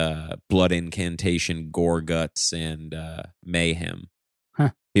with Blood Incantation, Gore Guts, and Mayhem.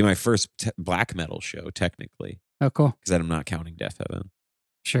 Huh. Be my first black metal show, technically. Oh, cool. Because I'm not counting Death Heaven.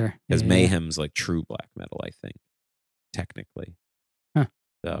 Sure. Because Mayhem's like true black metal, I think, technically. Huh.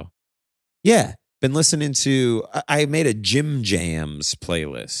 So, yeah. Been listening to, I made a Gym Jams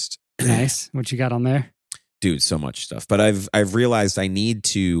playlist. Nice. What you got on there? Dude, so much stuff. But I've realized I need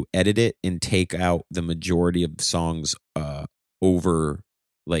to edit it and take out the majority of songs over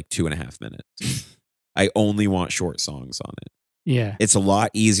like 2.5 minutes. I only want short songs on it. Yeah. It's a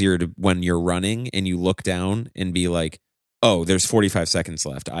lot easier to when you're running and you look down and be like, oh, there's 45 seconds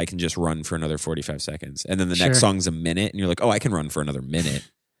left. I can just run for another 45 seconds. And then the next song's a minute and you're like, oh, I can run for another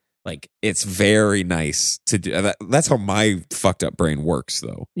minute. Like, it's very nice to do that. That's how my fucked up brain works,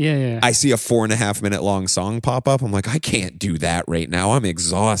 though. Yeah. I see a 4.5 minute long song pop up. I'm like, I can't do that right now. I'm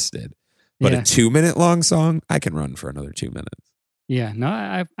exhausted. But a 2 minute long song, I can run for another 2 minutes. Yeah,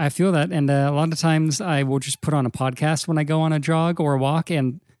 no, I feel that. And a lot of times I will just put on a podcast when I go on a jog or a walk.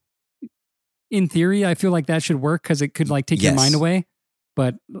 And in theory, I feel like that should work because it could like take your mind away.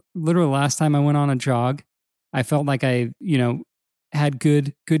 But literally last time I went on a jog, I felt like I, had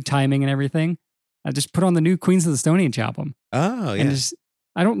good timing and everything. I just put on the new Queens of the Stone Age album. Oh, yeah. And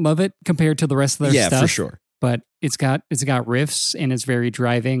I don't love it compared to the rest of their stuff. Yeah, for sure. But it's got riffs and it's very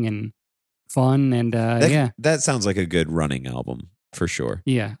driving and fun and That sounds like a good running album for sure.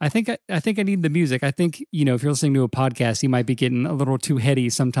 Yeah, I think I need the music. I think if you're listening to a podcast, you might be getting a little too heady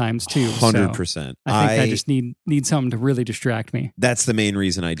sometimes too. 100%. So I think I just need something to really distract me. That's the main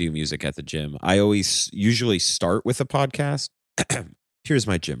reason I do music at the gym. I usually start with a podcast. Here's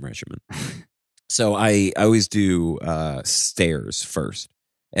my gym regimen. So I always do stairs first,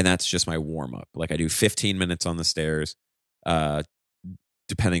 and that's just my warm up. Like I do 15 minutes on the stairs,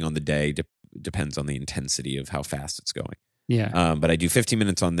 depending on the day, depends on the intensity of how fast it's going. Yeah. But I do 15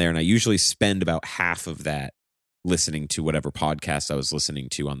 minutes on there, and I usually spend about half of that listening to whatever podcast I was listening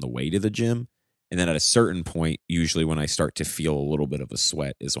to on the way to the gym. And then at a certain point, usually when I start to feel a little bit of a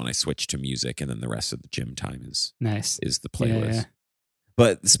sweat is when I switch to music, and then the rest of the gym time is the playlist. Yeah.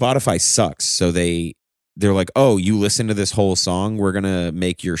 But Spotify sucks. So they're like, oh, you listen to this whole song? We're going to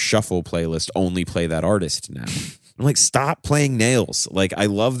make your shuffle playlist only play that artist now. I'm like, stop playing Nails. Like, I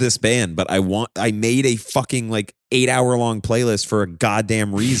love this band, but I made a fucking 8-hour long playlist for a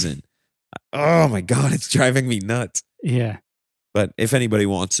goddamn reason. Oh my God, it's driving me nuts. Yeah. But if anybody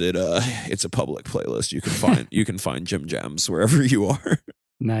wants it, it's a public playlist. You can find Gym Jams wherever you are.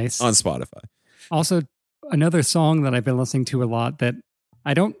 Nice. On Spotify. Also, another song that I've been listening to a lot that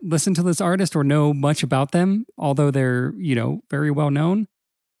I don't listen to this artist or know much about them, although they're, very well known.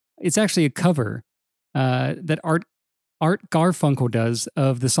 It's actually a cover that Art Garfunkel does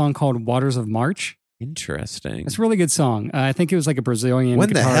of the song called Waters of March. Interesting. It's a really good song. I think it was like a Brazilian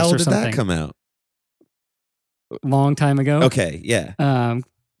When the hell did something. that come out? Long time ago. Okay, yeah.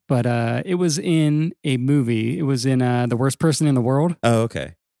 But it was in a movie. It was in The Worst Person in the World. Oh,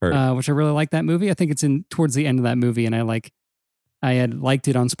 okay. Which I really like that movie. I think it's in towards the end of that movie, and I had liked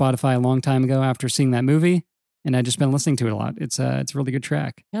it on Spotify a long time ago after seeing that movie, and I've just been listening to it a lot. It's a really good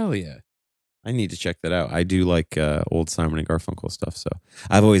track. Hell yeah. I need to check that out. I do like old Simon and Garfunkel stuff. So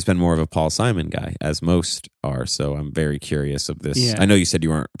I've always been more of a Paul Simon guy, as most are. So I'm very curious of this. Yeah. I know you said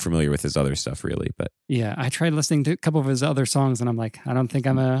you weren't familiar with his other stuff, really, but yeah, I tried listening to a couple of his other songs, and I'm like, I don't think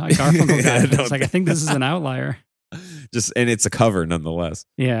I'm a Garfunkel guy. I think this is an outlier. And it's a cover nonetheless.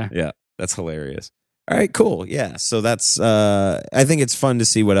 Yeah, yeah, that's hilarious. All right, cool. Yeah, so that's. I think it's fun to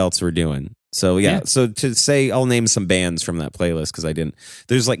see what else we're doing. So yeah, so to say, I'll name some bands from that playlist because I didn't.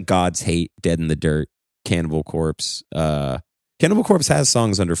 There's God's Hate, Dead in the Dirt, Cannibal Corpse. Cannibal Corpse has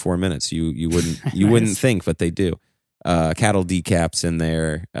songs under 4 minutes. You wouldn't think, but they do. Cattle Decaps in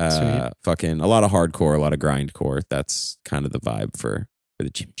there. Fucking a lot of hardcore, a lot of grindcore. That's kind of the vibe for the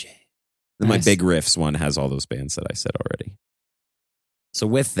Jim Jam. Then my Big Riffs one has all those bands that I said already. So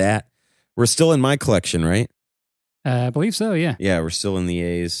with that, we're still in my collection, right? I believe so, yeah. Yeah, we're still in the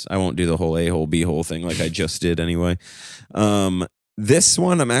A's. I won't do the whole A-hole, B-hole thing like I just did anyway. This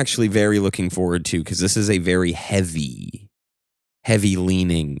one I'm actually very looking forward to because this is a very heavy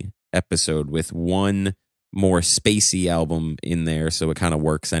leaning episode with one more spacey album in there, so it kind of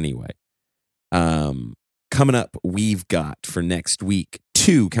works anyway. Coming up, we've got for next week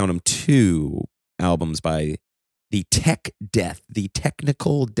two albums by the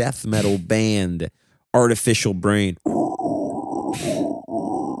technical death metal band Artificial Brain.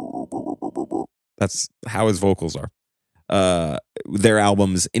 That's how his vocals are. Their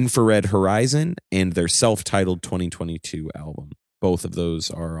albums Infrared Horizon and their self-titled 2022 album. Both of those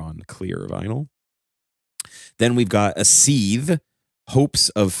are on clear vinyl. Then we've got A Seethe, Hopes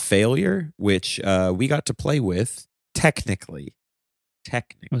of Failure, which we got to play with technically.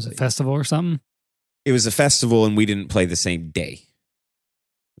 Was it a festival or something? It was a festival and we didn't play the same day.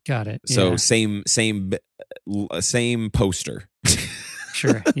 Got it. So same poster.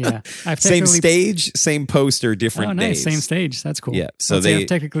 Sure. Yeah. Same stage, same poster, different days. Same stage. That's cool. Yeah. So I've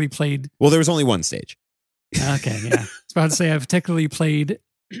technically played. Well, there was only one stage. Okay. Yeah. I was about to say I've technically played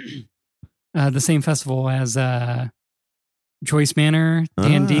the same festival as Joyce Manor,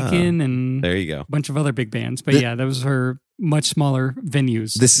 Dan Deacon, and there you go. A bunch of other big bands. But those are much smaller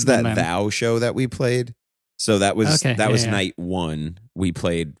venues. This is that Thou show that we played. So that was night one.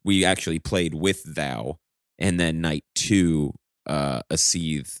 We actually played with Thou, and then night two, A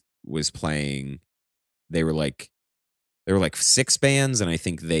Seethe was playing. There were like 6 bands, and I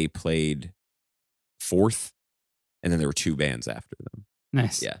think they played fourth, and then there were 2 bands after them.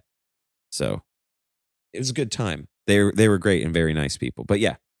 Nice. Yeah. So it was a good time. They were great and very nice people. But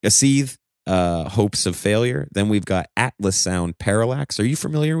yeah, A Seethe, Hopes of Failure. Then we've got Atlas Sound Parallax. Are you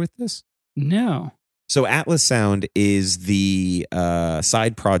familiar with this? No. So Atlas Sound is the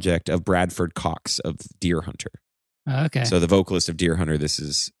side project of Bradford Cox of Deer Hunter. Okay. So the vocalist of Deer Hunter, this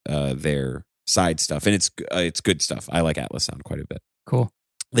is their side stuff, and it's good stuff. I like Atlas Sound quite a bit. Cool.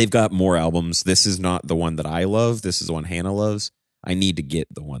 They've got more albums. This is not the one that I love. This is the one Hannah loves. I need to get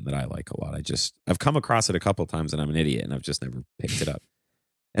the one that I like a lot. I've come across it a couple times, and I'm an idiot, and I've just never picked it up.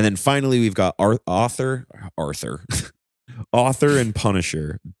 And then finally, we've got Author and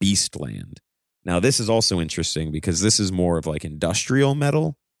Punisher, Beastland. Now, this is also interesting because this is more of industrial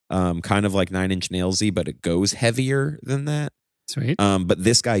metal, kind of like 9 Inch Nails-y, but it goes heavier than that. Sweet. But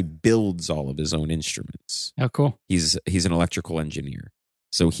this guy builds all of his own instruments. Oh, cool. He's an electrical engineer.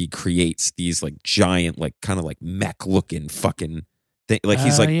 So he creates these giant, kind of mech looking fucking Like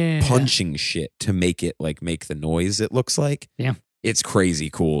he's like punching shit to make it like make the noise it looks like. Yeah. It's crazy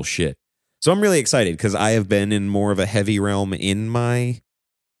cool shit. So I'm really excited because I have been in more of a heavy realm in my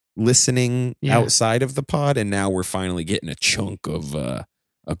listening outside of the pod, and now we're finally getting a chunk of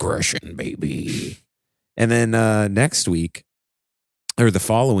aggression, baby. And then next week, or the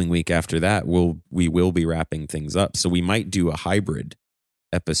following week after that, we will be wrapping things up. So we might do a hybrid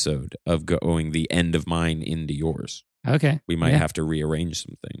episode of going the end of mine into yours. Okay. We might have to rearrange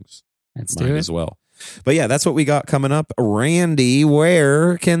some things. Let's do it as well. But yeah, that's what we got coming up. Randy,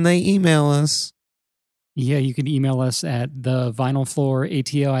 where can they email us? Yeah, you can email us at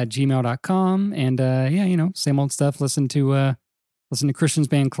thevinylflooratl@gmail.com. And same old stuff. Listen to Christian's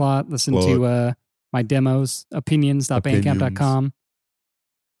Band Clot. Listen to my demos, opinions.bandcamp.com.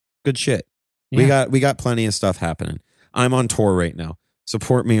 Good shit. Yeah. We got plenty of stuff happening. I'm on tour right now.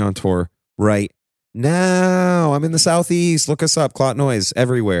 Support me on tour right now. I'm in the Southeast. Look us up, Clot Noise,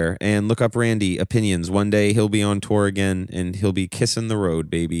 everywhere. And look up Randy, Opinions. One day he'll be on tour again and he'll be kissing the road,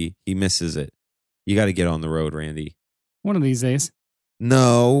 baby. He misses it. You got to get on the road, Randy. One of these days.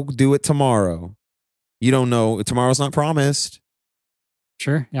 No, do it tomorrow. You don't know. Tomorrow's not promised.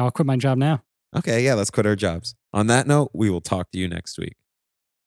 Sure. Yeah, I'll quit my job now. Okay, yeah, let's quit our jobs. On that note, we will talk to you next week.